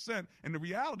 100%. And the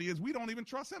reality is we don't even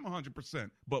trust him 100%,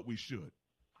 but we should.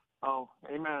 Oh,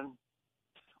 amen.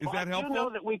 Is that helpful? I do know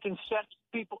that we can set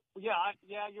people. Yeah,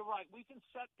 you're right. We can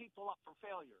set people up for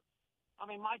failure. I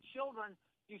mean, my children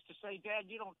used to say, Dad,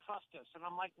 you don't trust us. And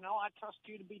I'm like, no, I trust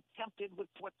you to be tempted with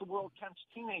what the world tempts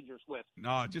teenagers with.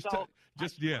 No,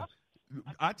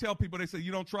 I tell people, they say,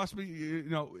 you don't trust me. You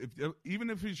know, even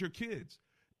if it's your kids,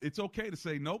 it's okay to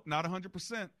say, nope, not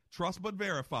 100%. Trust but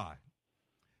verify.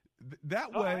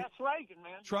 That way, that's Reagan,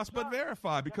 man. trust but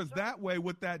verify, because that way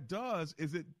what that does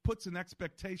is it puts an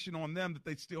expectation on them that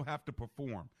they still have to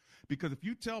perform. Because if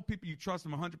you tell people you trust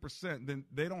them 100%, then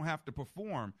they don't have to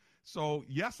perform. So,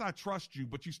 yes, I trust you,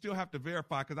 but you still have to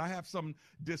verify, because I have some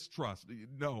distrust.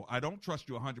 No, I don't trust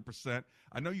you 100%.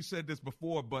 I know you said this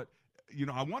before, but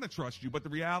I want to trust you. But the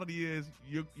reality is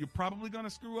you're probably going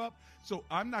to screw up. So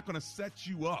I'm not going to set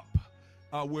you up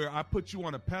where I put you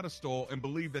on a pedestal and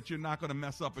believe that you're not going to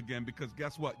mess up again, because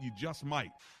guess what? You just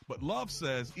might. But love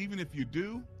says, even if you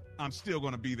do, I'm still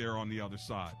going to be there on the other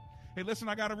side. Hey, listen,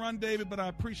 I got to run, David, but I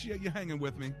appreciate you hanging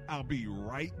with me. I'll be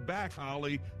right back,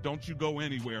 Holly. Don't you go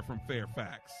anywhere from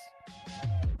Fairfax.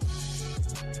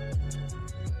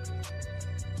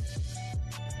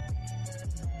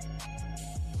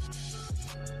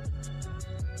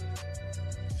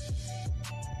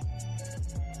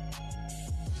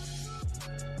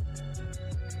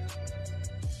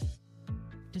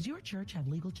 Does your church have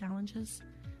legal challenges?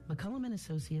 McCullum &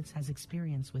 Associates has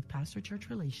experience with pastor-church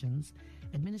relations,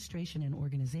 administration and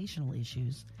organizational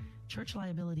issues, church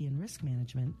liability and risk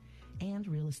management, and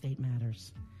real estate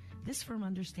matters. This firm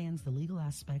understands the legal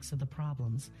aspects of the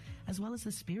problems, as well as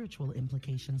the spiritual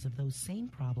implications of those same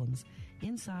problems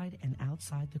inside and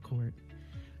outside the court.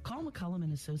 Call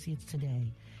McCullum & Associates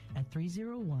today at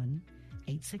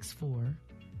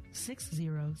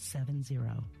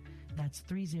 301-864-6070. That's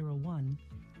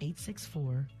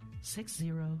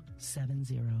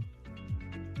 301-864-6070.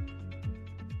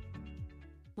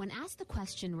 When asked the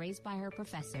question raised by her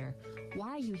professor, "Why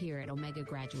are you here at Omega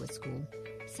Graduate School?"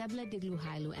 Sebla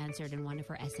Digluhailu answered in one of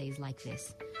her essays like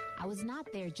this: "I was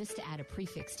not there just to add a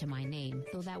prefix to my name,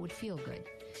 though that would feel good.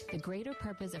 The greater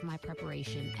purpose of my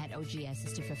preparation at OGS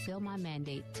is to fulfill my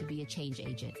mandate to be a change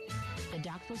agent. The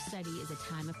doctoral study is a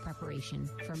time of preparation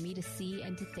for me to see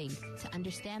and to think, to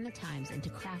understand the times, and to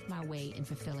craft my way in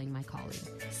fulfilling my calling."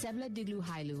 Sebla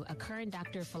Digluhailu, a current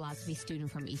Doctor of Philosophy student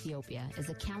from Ethiopia, is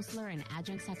a counselor and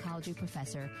adjunct psychology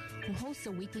professor who hosts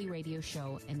a weekly radio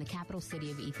show in the capital city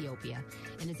of Ethiopia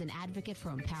and is an advocate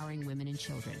for empowering women and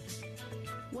children.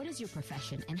 What is your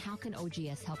profession, and how can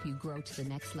OGS help you grow to the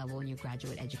next level in your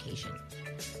graduate education?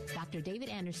 Dr. David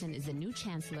Anderson is the new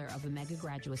chancellor of Omega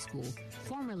Graduate School,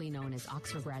 formerly known as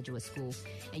Oxford Graduate School,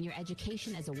 and your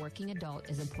education as a working adult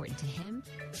is important to him,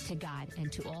 to God,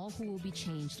 and to all who will be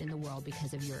changed in the world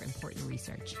because of your important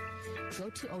research. Go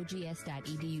to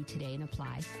ogs.edu today and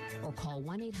apply, or call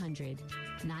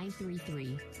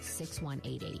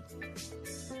 1-800-933-6188.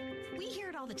 We hear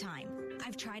it all the time.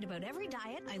 I've tried about every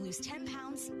diet. I lose 10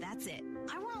 pounds. That's it.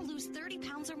 I want to lose 30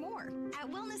 pounds or more.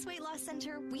 At Wellness Weight Loss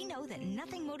Center, we know that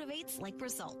nothing motivates like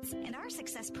results, and our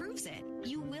success proves it.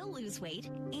 You will lose weight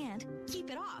and keep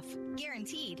it off.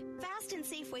 Guaranteed. Fast and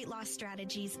safe weight loss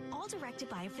strategies, all directed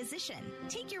by a physician.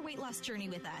 Take your weight loss journey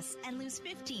with us and lose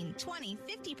 15, 20,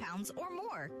 50 pounds or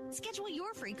more. Schedule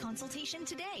your free consultation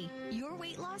today. Your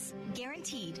weight loss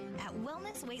guaranteed at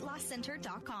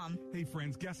wellnessweightlosscenter.com. Hey,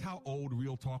 friends, guess how old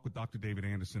Real Talk with Dr. David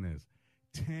Anderson is?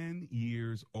 10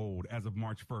 years old as of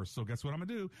March 1st. So guess what I'm going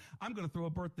to do? I'm going to throw a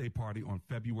birthday party on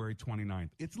February 29th.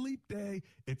 It's Leap Day.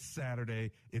 It's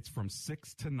Saturday. It's from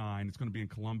 6 to 9. It's going to be in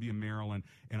Columbia, Maryland,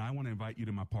 and I want to invite you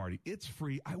to my party. It's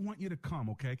free. I want you to come,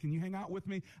 okay? Can you hang out with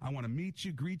me? I want to meet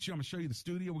you, greet you. I'm going to show you the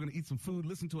studio. We're going to eat some food,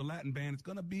 listen to a Latin band. It's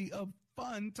going to be a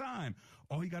fun time.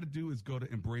 All you got to do is go to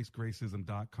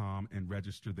embracegracism.com and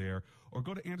register there, or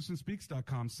go to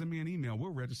andersonspeaks.com. Send me an email.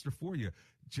 We'll register for you.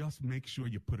 Just make sure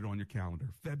you put it on your calendar.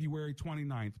 February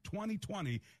 29th,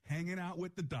 2020, hanging out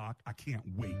with the doc. I can't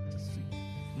wait to see you.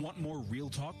 Want more Real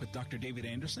Talk with Dr. David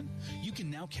Anderson? You can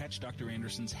now catch Dr.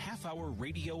 Anderson's half-hour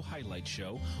radio highlight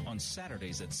show on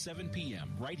Saturdays at 7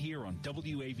 p.m. right here on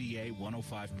WAVA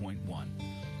 105.1.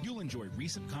 You'll enjoy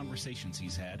recent conversations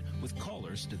he's had with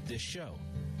callers to this show.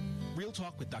 Real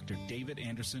Talk with Dr. David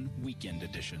Anderson, Weekend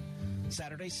Edition.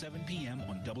 Saturday, 7 p.m.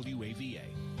 on WAVA.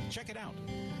 Check it out.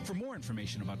 For more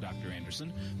information about Dr.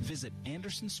 Anderson, visit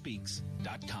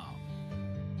andersonspeaks.com.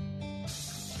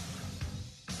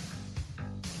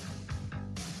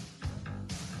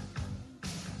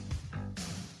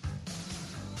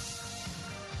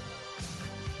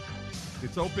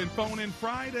 It's Open Phone In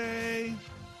Friday.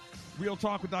 Real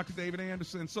Talk with Dr. David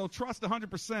Anderson. So trust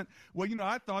 100%. Well,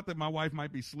 I thought that my wife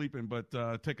might be sleeping, but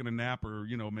taking a nap, or,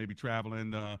 maybe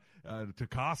traveling to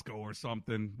Costco or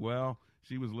something. Well,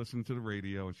 she was listening to the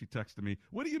radio, and she texted me,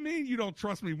 "What do you mean you don't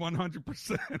trust me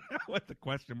 100%? With the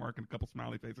question mark and a couple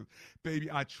smiley faces. Baby,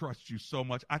 I trust you so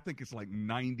much. I think it's like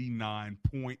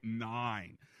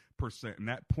 99.9%. And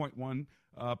that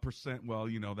 0.1%, well,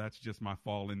 that's just my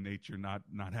fallen nature, not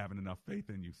having enough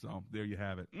faith in you. So there you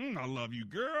have it. I love you,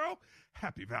 girl.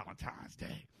 Happy Valentine's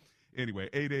Day. Anyway,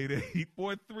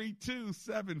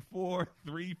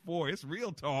 888-432-7434. It's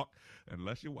real talk,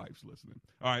 unless your wife's listening.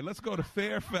 All right, let's go to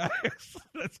Fairfax.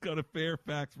 Let's go to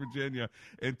Fairfax, Virginia,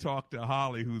 and talk to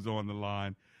Holly, who's on the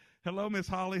line. Hello, Miss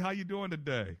Holly. How you doing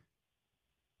today?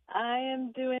 I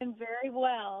am doing very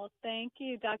well. Thank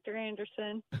you, Dr.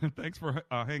 Anderson. Thanks for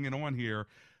hanging on here.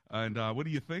 And what are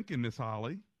you thinking, Miss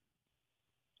Holly?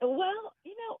 Well,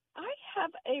 I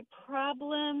have a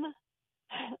problem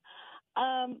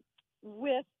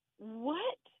with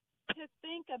what to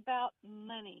think about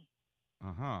money.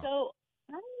 Uh-huh. So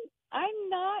I'm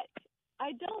not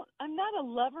a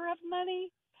lover of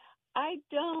money.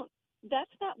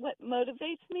 That's not what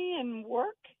motivates me in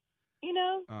work,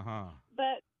 Uh-huh.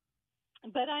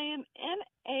 But I am in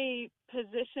a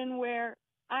position where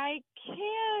I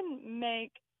can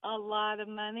make a lot of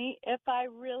money if I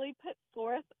really put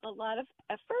forth a lot of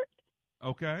effort.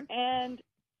 Okay. And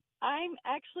I'm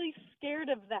actually scared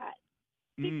of that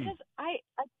because I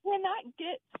cannot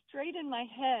get straight in my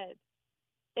head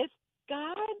if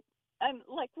God,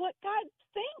 like what God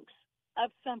thinks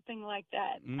of something like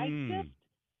that.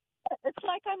 It's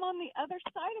like I'm on the other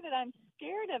side of it. I'm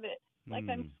scared of it. Like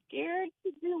I'm scared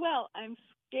to do well. I'm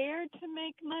scared to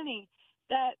make money.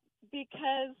 That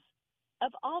because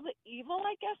of all the evil,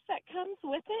 I guess, that comes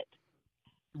with it.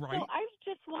 Right. So I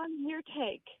just want your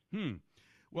take.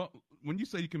 Well, when you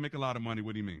say you can make a lot of money,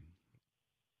 what do you mean?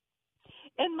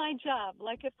 In my job,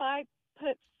 like if I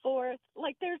put forth,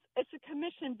 like it's a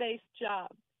commission-based job.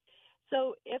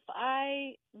 So if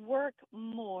I work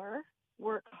more,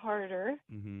 work harder,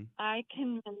 I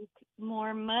can make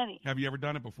more money. Have you ever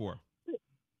done it before?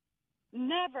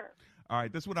 Never. All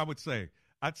right, that's what I would say.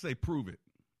 I'd say prove it.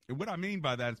 And what I mean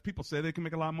by that is people say they can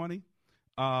make a lot of money,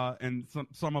 and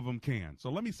some of them can. So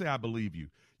let me say I believe you.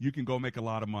 You can go make a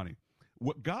lot of money.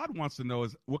 What God wants to know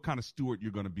is what kind of steward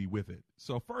you're going to be with it.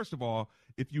 So first of all,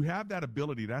 if you have that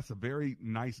ability, that's a very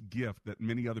nice gift that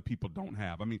many other people don't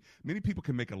have. I mean, many people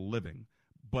can make a living,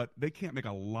 but they can't make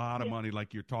a lot of money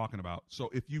like you're talking about.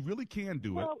 So if you really can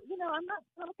do it. Well, I'm not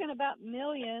talking about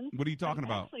millions. What are you talking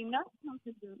about? Actually not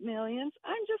talking about millions.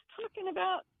 I'm just talking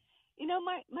about,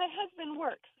 my husband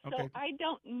works. Okay. So I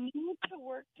don't need to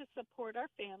work to support our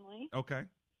family. Okay.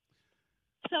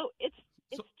 So it's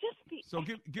just the So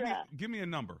extra. give me a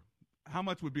number. How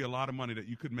much would be a lot of money that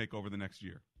you could make over the next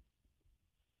year?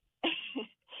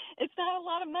 It's not a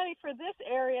lot of money for this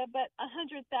area, but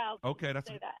 $100,000. Okay,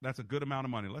 that's a good amount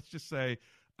of money. Let's just say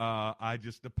I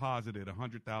just deposited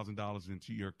 $100,000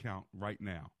 into your account right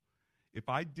now. If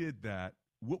I did that,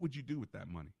 what would you do with that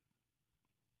money?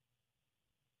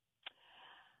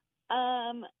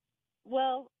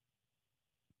 Well,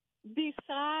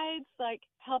 besides like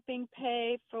helping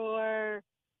pay for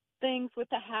things with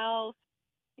the house,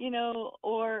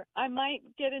 or I might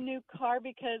get a new car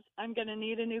because I'm going to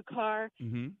need a new car.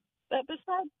 Mm-hmm. But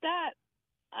besides that,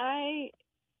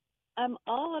 I'm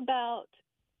all about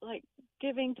like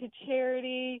giving to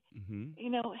charity,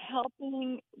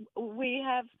 helping. We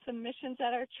have some missions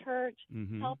at our church,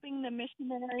 helping the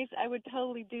missionaries. I would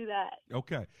totally do that.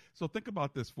 Okay. So think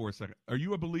about this for a second. Are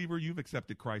you a believer? You've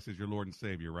accepted Christ as your Lord and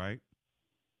Savior, right?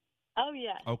 Oh,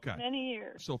 yeah. Okay. Many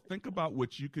years. So think about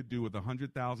what you could do with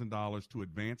 $100,000 to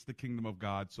advance the kingdom of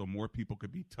God so more people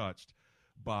could be touched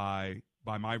by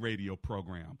my radio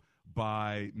program,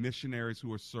 by missionaries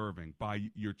who are serving, by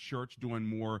your church doing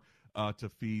more to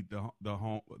feed the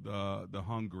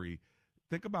hungry.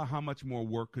 Think about how much more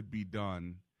work could be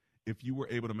done if you were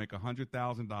able to make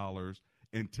 $100,000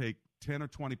 and take 10 or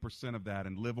 20% of that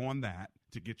and live on that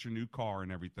to get your new car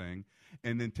and everything,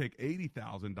 and then take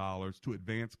 $80,000 to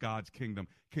advance God's kingdom.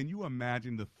 Can you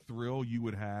imagine the thrill you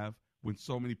would have when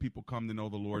so many people come to know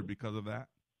the Lord because of that?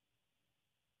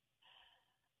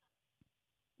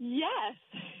 Yes.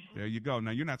 There you go.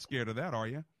 Now, you're not scared of that, are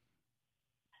you?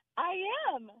 I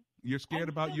am. You're scared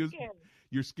about scared.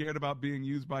 You're scared about being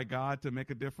used by God to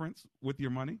make a difference with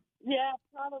your money? Yeah,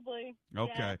 probably.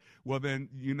 Okay. Yeah. Well, then,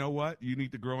 you know what? You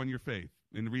need to grow in your faith.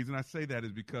 And the reason I say that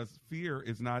is because fear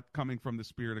is not coming from the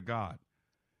Spirit of God.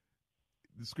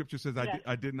 The scripture says,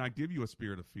 I did not give you a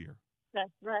spirit of fear.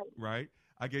 That's right. Right?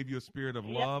 I gave you a spirit of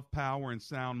love, power, and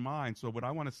sound mind. So what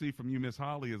I want to see from you, Miss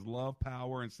Holly, is love,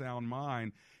 power, and sound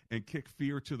mind, and kick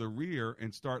fear to the rear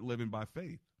and start living by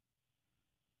faith.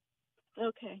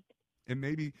 Okay. And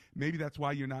maybe that's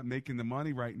why you're not making the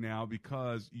money right now,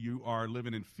 because you are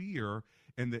living in fear,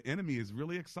 and the enemy is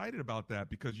really excited about that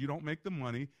because you don't make the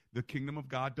money. The kingdom of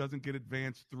God doesn't get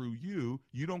advanced through you.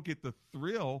 You don't get the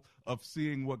thrill of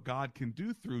seeing what God can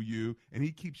do through you, and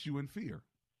he keeps you in fear.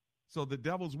 So the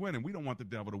devil's winning. We don't want the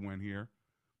devil to win here.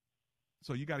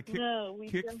 So you got to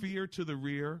kick fear to the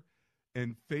rear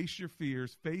and face your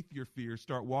fears, faith your fears,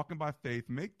 start walking by faith,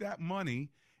 make that money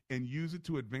and use it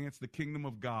to advance the kingdom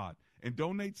of God. And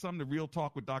donate some to Real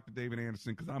Talk with Dr. David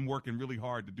Anderson, because I'm working really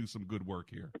hard to do some good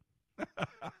work here.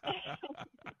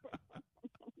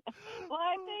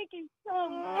 Why, thank you so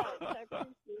much. I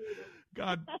appreciate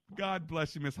it. God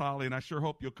bless you, Miss Holly, and I sure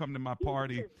hope you'll come to my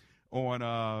party on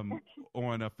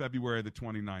February the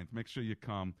 29th. Make sure you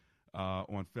come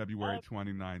on February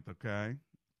 29th, okay?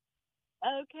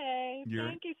 Okay.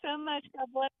 Thank you so much.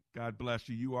 God bless. God bless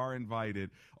you. You are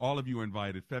invited. All of you are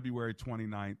invited. February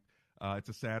 29th. It's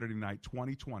a Saturday night,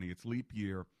 2020. It's leap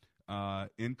year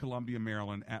in Columbia,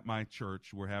 Maryland, at my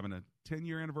church. We're having a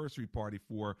 10-year anniversary party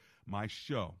for my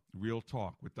show, Real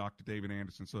Talk with Dr. David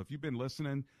Anderson. So if you've been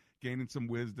listening, gaining some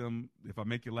wisdom, if I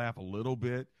make you laugh a little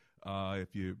bit,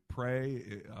 if you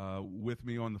pray with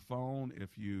me on the phone,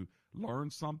 if you learn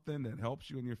something that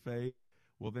helps you in your faith,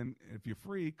 well, then if you're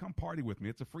free, come party with me.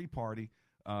 It's a free party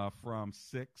from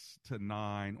 6 to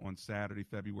 9 on Saturday,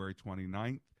 February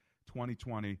 29th.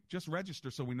 2020. Just register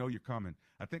so we know you're coming.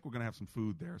 I think we're going to have some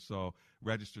food there, so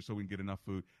register so we can get enough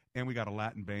food. And we got a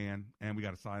Latin band, and we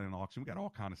got a silent auction. We got all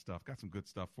kind of stuff. Got some good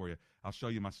stuff for you. I'll show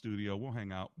you my studio. We'll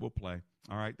hang out. We'll play.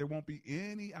 All right? There won't be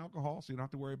any alcohol, so you don't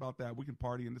have to worry about that. We can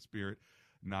party in the spirit,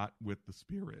 not with the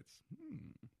spirits.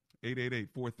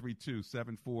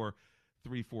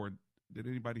 888-432-7434. Did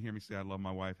anybody hear me say I love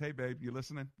my wife? Hey, babe, you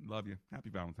listening? Love you. Happy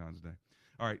Valentine's Day.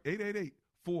 All right,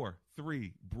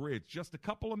 888-4-3-BRIDGE. Just a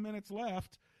couple of minutes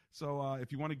left. So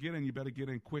if you want to get in, you better get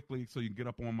in quickly so you can get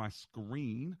up on my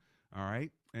screen. All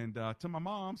right. And to my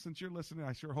mom, since you're listening,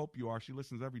 I sure hope you are. She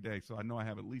listens every day. So I know I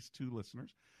have at least 2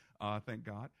 listeners. Thank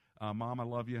God. Mom, I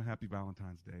love you. Happy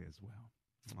Valentine's Day as well.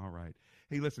 All right.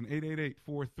 Hey, listen,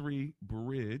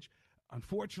 888-43-BRIDGE.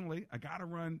 Unfortunately, I got to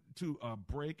run to a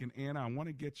break. And, Anna, I want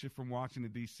to get you from Washington,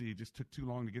 D.C. It just took too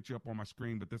long to get you up on my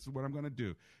screen, but this is what I'm going to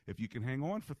do. If you can hang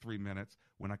on for 3 minutes,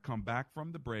 when I come back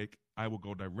from the break, I will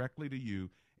go directly to you,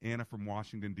 Anna from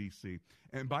Washington, D.C.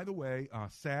 And, by the way,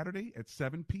 Saturday at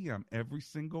 7 p.m., every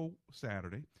single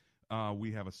Saturday,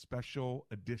 we have a special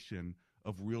edition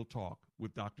of Real Talk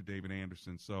with Dr. David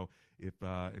Anderson. So if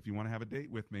you want to have a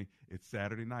date with me, it's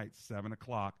Saturday night, 7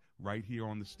 o'clock, right here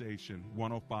on the station,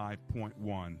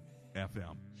 105.1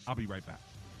 FM. I'll be right back.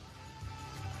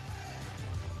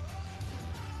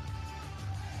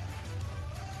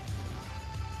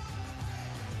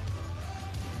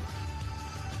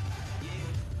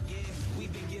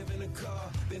 We've been given a call,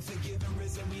 been forgiven,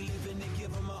 risen, we living to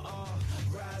give them all.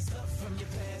 Rise up from your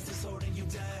past, it's holding you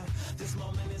down. This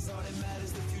moment is all that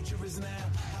matters, the future is now.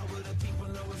 How will the people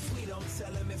know if we don't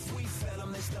tell them? If we fail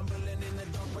them, they stumbling in the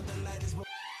dark, but the light is...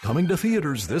 Coming to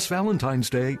theaters this Valentine's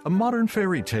Day, a modern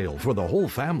fairy tale for the whole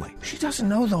family. She doesn't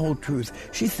know the whole truth.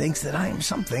 She thinks that I am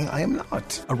something I am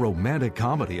not. A romantic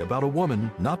comedy about a woman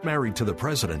not married to the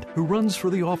president who runs for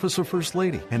the office of First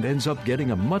Lady and ends up getting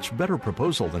a much better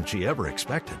proposal than she ever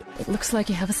expected. It looks like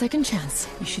you have a second chance.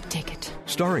 You should take it.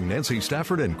 Starring Nancy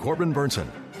Stafford and Corbin Burnson.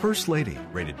 First Lady,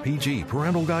 rated PG,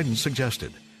 parental guidance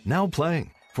suggested. Now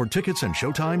playing. For tickets and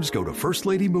showtimes, go to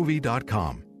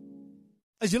firstladymovie.com.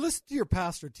 As you listen to your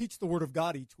pastor teach the Word of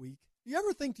God each week, do you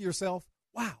ever think to yourself,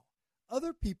 wow,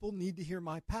 other people need to hear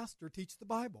my pastor teach the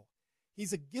Bible?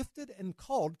 He's a gifted and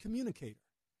called communicator.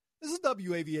 This is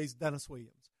WAVA's Dennis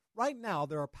Williams. Right now,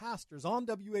 there are pastors on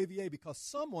WAVA because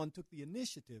someone took the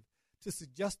initiative to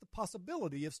suggest the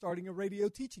possibility of starting a radio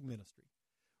teaching ministry.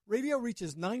 Radio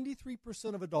reaches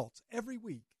 93% of adults every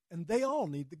week, and they all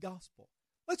need the gospel.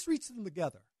 Let's reach them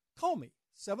together. Call me,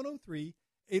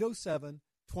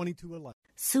 703-807-2211.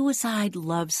 Suicide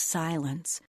loves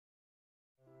silence.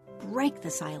 Break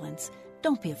the silence.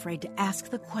 Don't be afraid to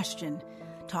ask the question.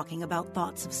 Talking about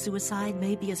thoughts of suicide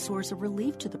may be a source of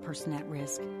relief to the person at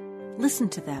risk. Listen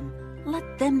to them.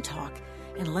 Let them talk,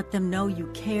 and let them know you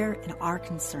care and are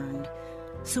concerned.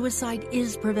 Suicide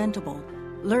is preventable.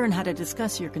 Learn how to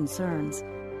discuss your concerns.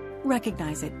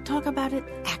 Recognize it, talk about it,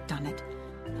 act on it.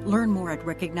 Learn more at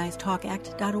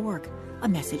recognizetalkact.org. A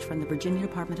message from the Virginia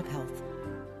Department of Health.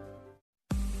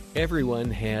 Everyone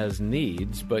has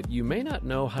needs, but you may not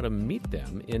know how to meet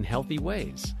them in healthy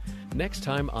ways. Next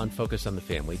time on Focus on the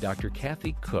Family, Dr.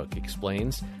 Kathy Cook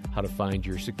explains how to find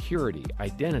your security,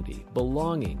 identity,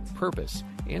 belonging, purpose,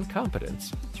 and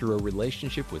competence through a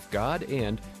relationship with God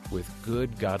and with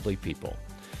good, godly people.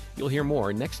 You'll hear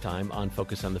more next time on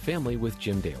Focus on the Family with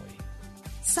Jim Daly.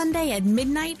 Sunday at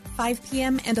midnight, 5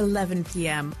 p.m., and 11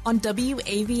 p.m. on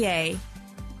WAVA.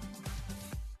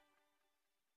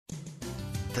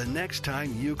 The next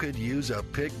time you could use a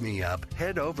pick-me-up,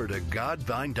 head over to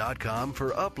godvine.com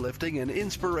for uplifting and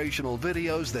inspirational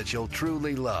videos that you'll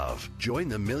truly love. Join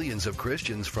the millions of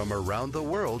Christians from around the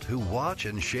world who watch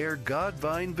and share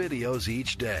Godvine videos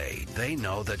each day. They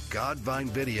know that Godvine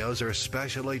videos are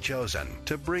specially chosen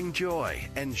to bring joy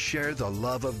and share the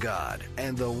love of God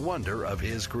and the wonder of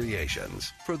His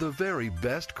creations. For the very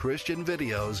best Christian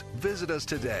videos, visit us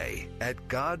today at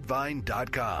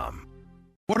godvine.com.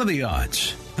 What are the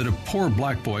odds that a poor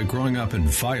black boy growing up in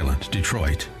violent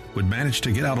Detroit would manage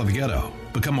to get out of the ghetto,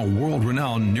 become a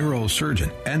world-renowned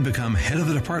neurosurgeon, and become head of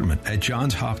the department at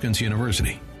Johns Hopkins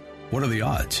University? What are the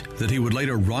odds that he would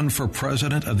later run for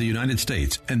president of the United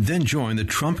States and then join the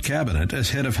Trump cabinet as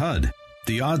head of HUD?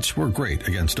 The odds were great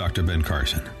against Dr. Ben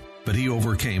Carson, but he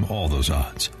overcame all those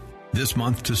odds. This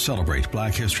month, to celebrate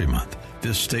Black History Month,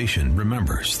 this station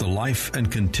remembers the life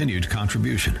and continued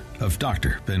contribution of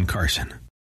Dr. Ben Carson.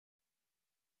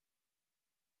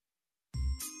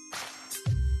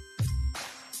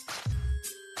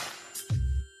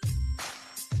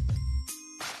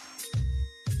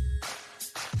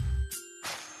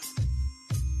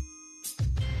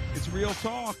 Real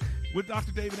Talk with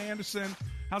Dr. David Anderson.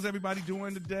 How's everybody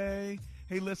doing today?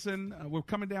 Hey, listen, we're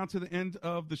coming down to the end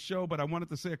of the show, but I wanted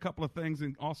to say a couple of things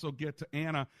and also get to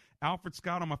Anna. Alfred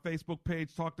Scott on my Facebook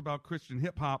page talked about Christian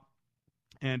hip-hop,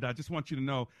 and I just want you to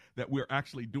know that we're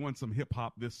actually doing some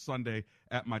hip-hop this Sunday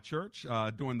at my church,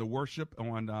 doing the worship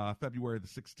on February the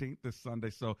 16th, this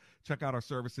Sunday. So check out our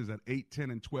services at 8, 10,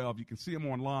 and 12. You can see them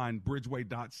online,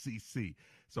 bridgeway.cc.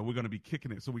 So we're going to be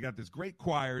kicking it. So we got this great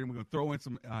choir, and we're going to throw in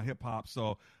some hip-hop.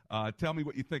 So tell me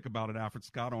what you think about it, Alfred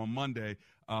Scott, on Monday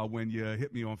when you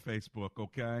hit me on Facebook,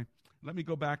 okay? Let me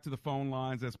go back to the phone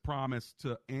lines as promised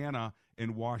to Anna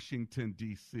in Washington,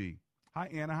 D.C. Hi,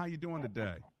 Anna. How you doing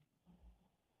today?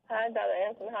 Hi, Dr.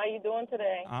 Anderson. How are you doing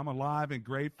today? I'm alive and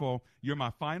grateful. You're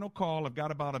my final call. I've got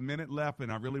about a minute left,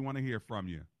 and I really want to hear from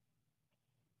you.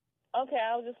 Okay,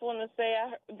 I just wanted to say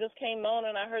I just came on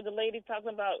and I heard the lady talking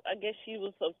about, I guess she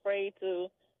was afraid to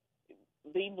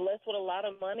be blessed with a lot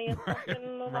of money or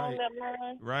something along that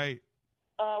line. Right.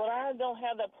 But I don't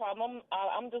have that problem.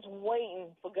 I'm just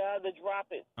waiting for God to drop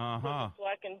it so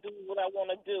I can do what I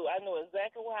want to do. I know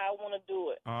exactly how I want to do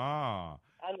it.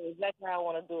 I know exactly how I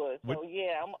want to do it. So,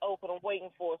 yeah, I'm open. I'm waiting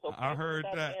for it. So I heard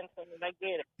that. I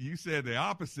get it. You said the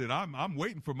opposite. I'm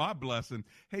waiting for my blessing.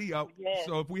 Hey, yes.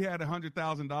 So if we had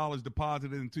 $100,000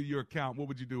 deposited into your account, what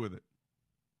would you do with it?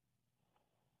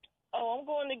 Oh, I'm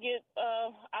going to get,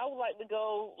 I would like to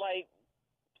go, like,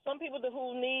 some people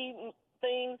who need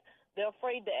things, they're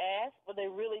afraid to ask, but they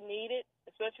really need it,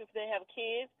 especially if they have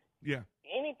kids. Yeah.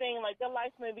 Anything, like their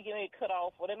life may be getting cut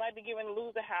off, or they might be getting to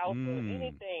lose a house or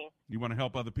anything. You want to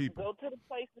help other people? Go to the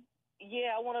places.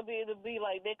 Yeah, I want to be able to be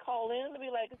like, they call in to be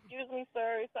like, excuse me,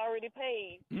 sir, it's already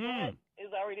paid.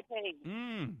 It's already paid.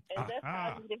 And that's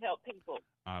how I need to help people.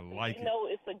 I like it. You know,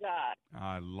 it's a God.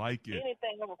 I like it.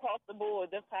 Anything across the board,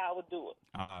 that's how I would do it.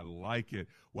 I like it.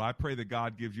 Well, I pray that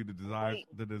God gives you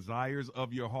the desires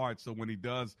of your heart, so when He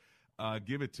does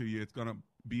give it to you, it's going to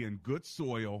be in good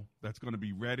soil that's going to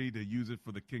be ready to use it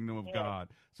for the kingdom of God.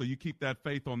 So you keep that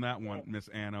faith on that one, Miss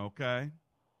Anna, okay?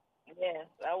 Yes,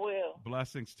 I will.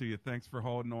 Blessings to you. Thanks for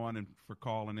holding on and for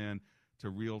calling in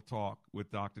to Real Talk with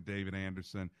Dr. David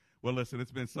Anderson. Well, listen,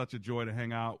 it's been such a joy to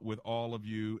hang out with all of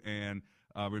you. And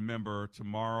remember,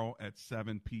 tomorrow at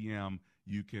 7 p.m.,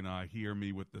 you can hear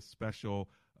me with the special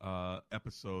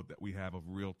episode that we have of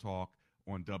Real Talk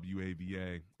on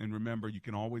WAVA. And remember, you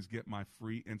can always get my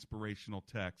free inspirational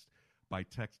text by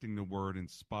texting the word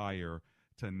INSPIRE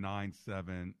to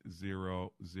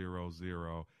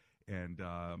 97000. And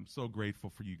I'm so grateful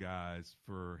for you guys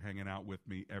for hanging out with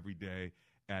me every day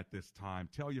at this time.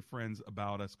 Tell your friends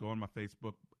about us. Go on my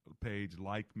Facebook page,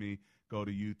 like me, go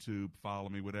to YouTube, follow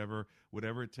me, whatever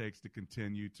it takes to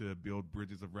continue to build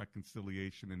bridges of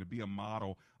reconciliation and to be a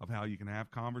model of how you can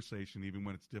have conversation even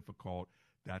when it's difficult.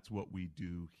 That's what we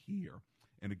do here.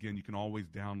 And again, you can always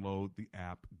download the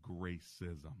app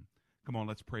Gracism. Come on,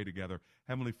 let's pray together.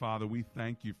 Heavenly Father, we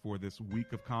thank you for this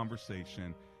week of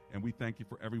conversation, and we thank you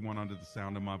for everyone under the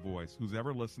sound of my voice. Who's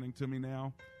ever listening to me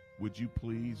now, would you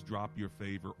please drop your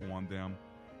favor on them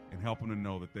and help them to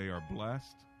know that they are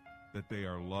blessed, that they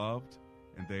are loved,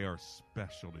 and they are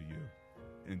special to you.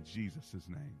 In Jesus'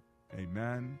 name,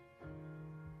 amen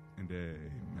and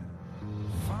amen.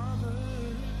 Father,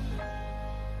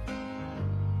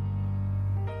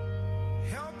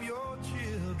 help your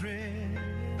children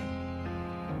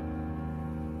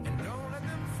and don't let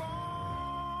them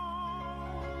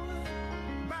fall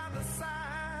by the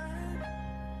side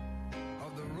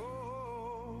of the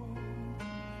road.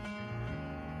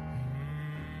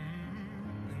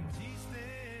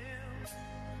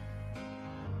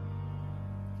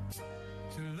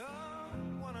 to love.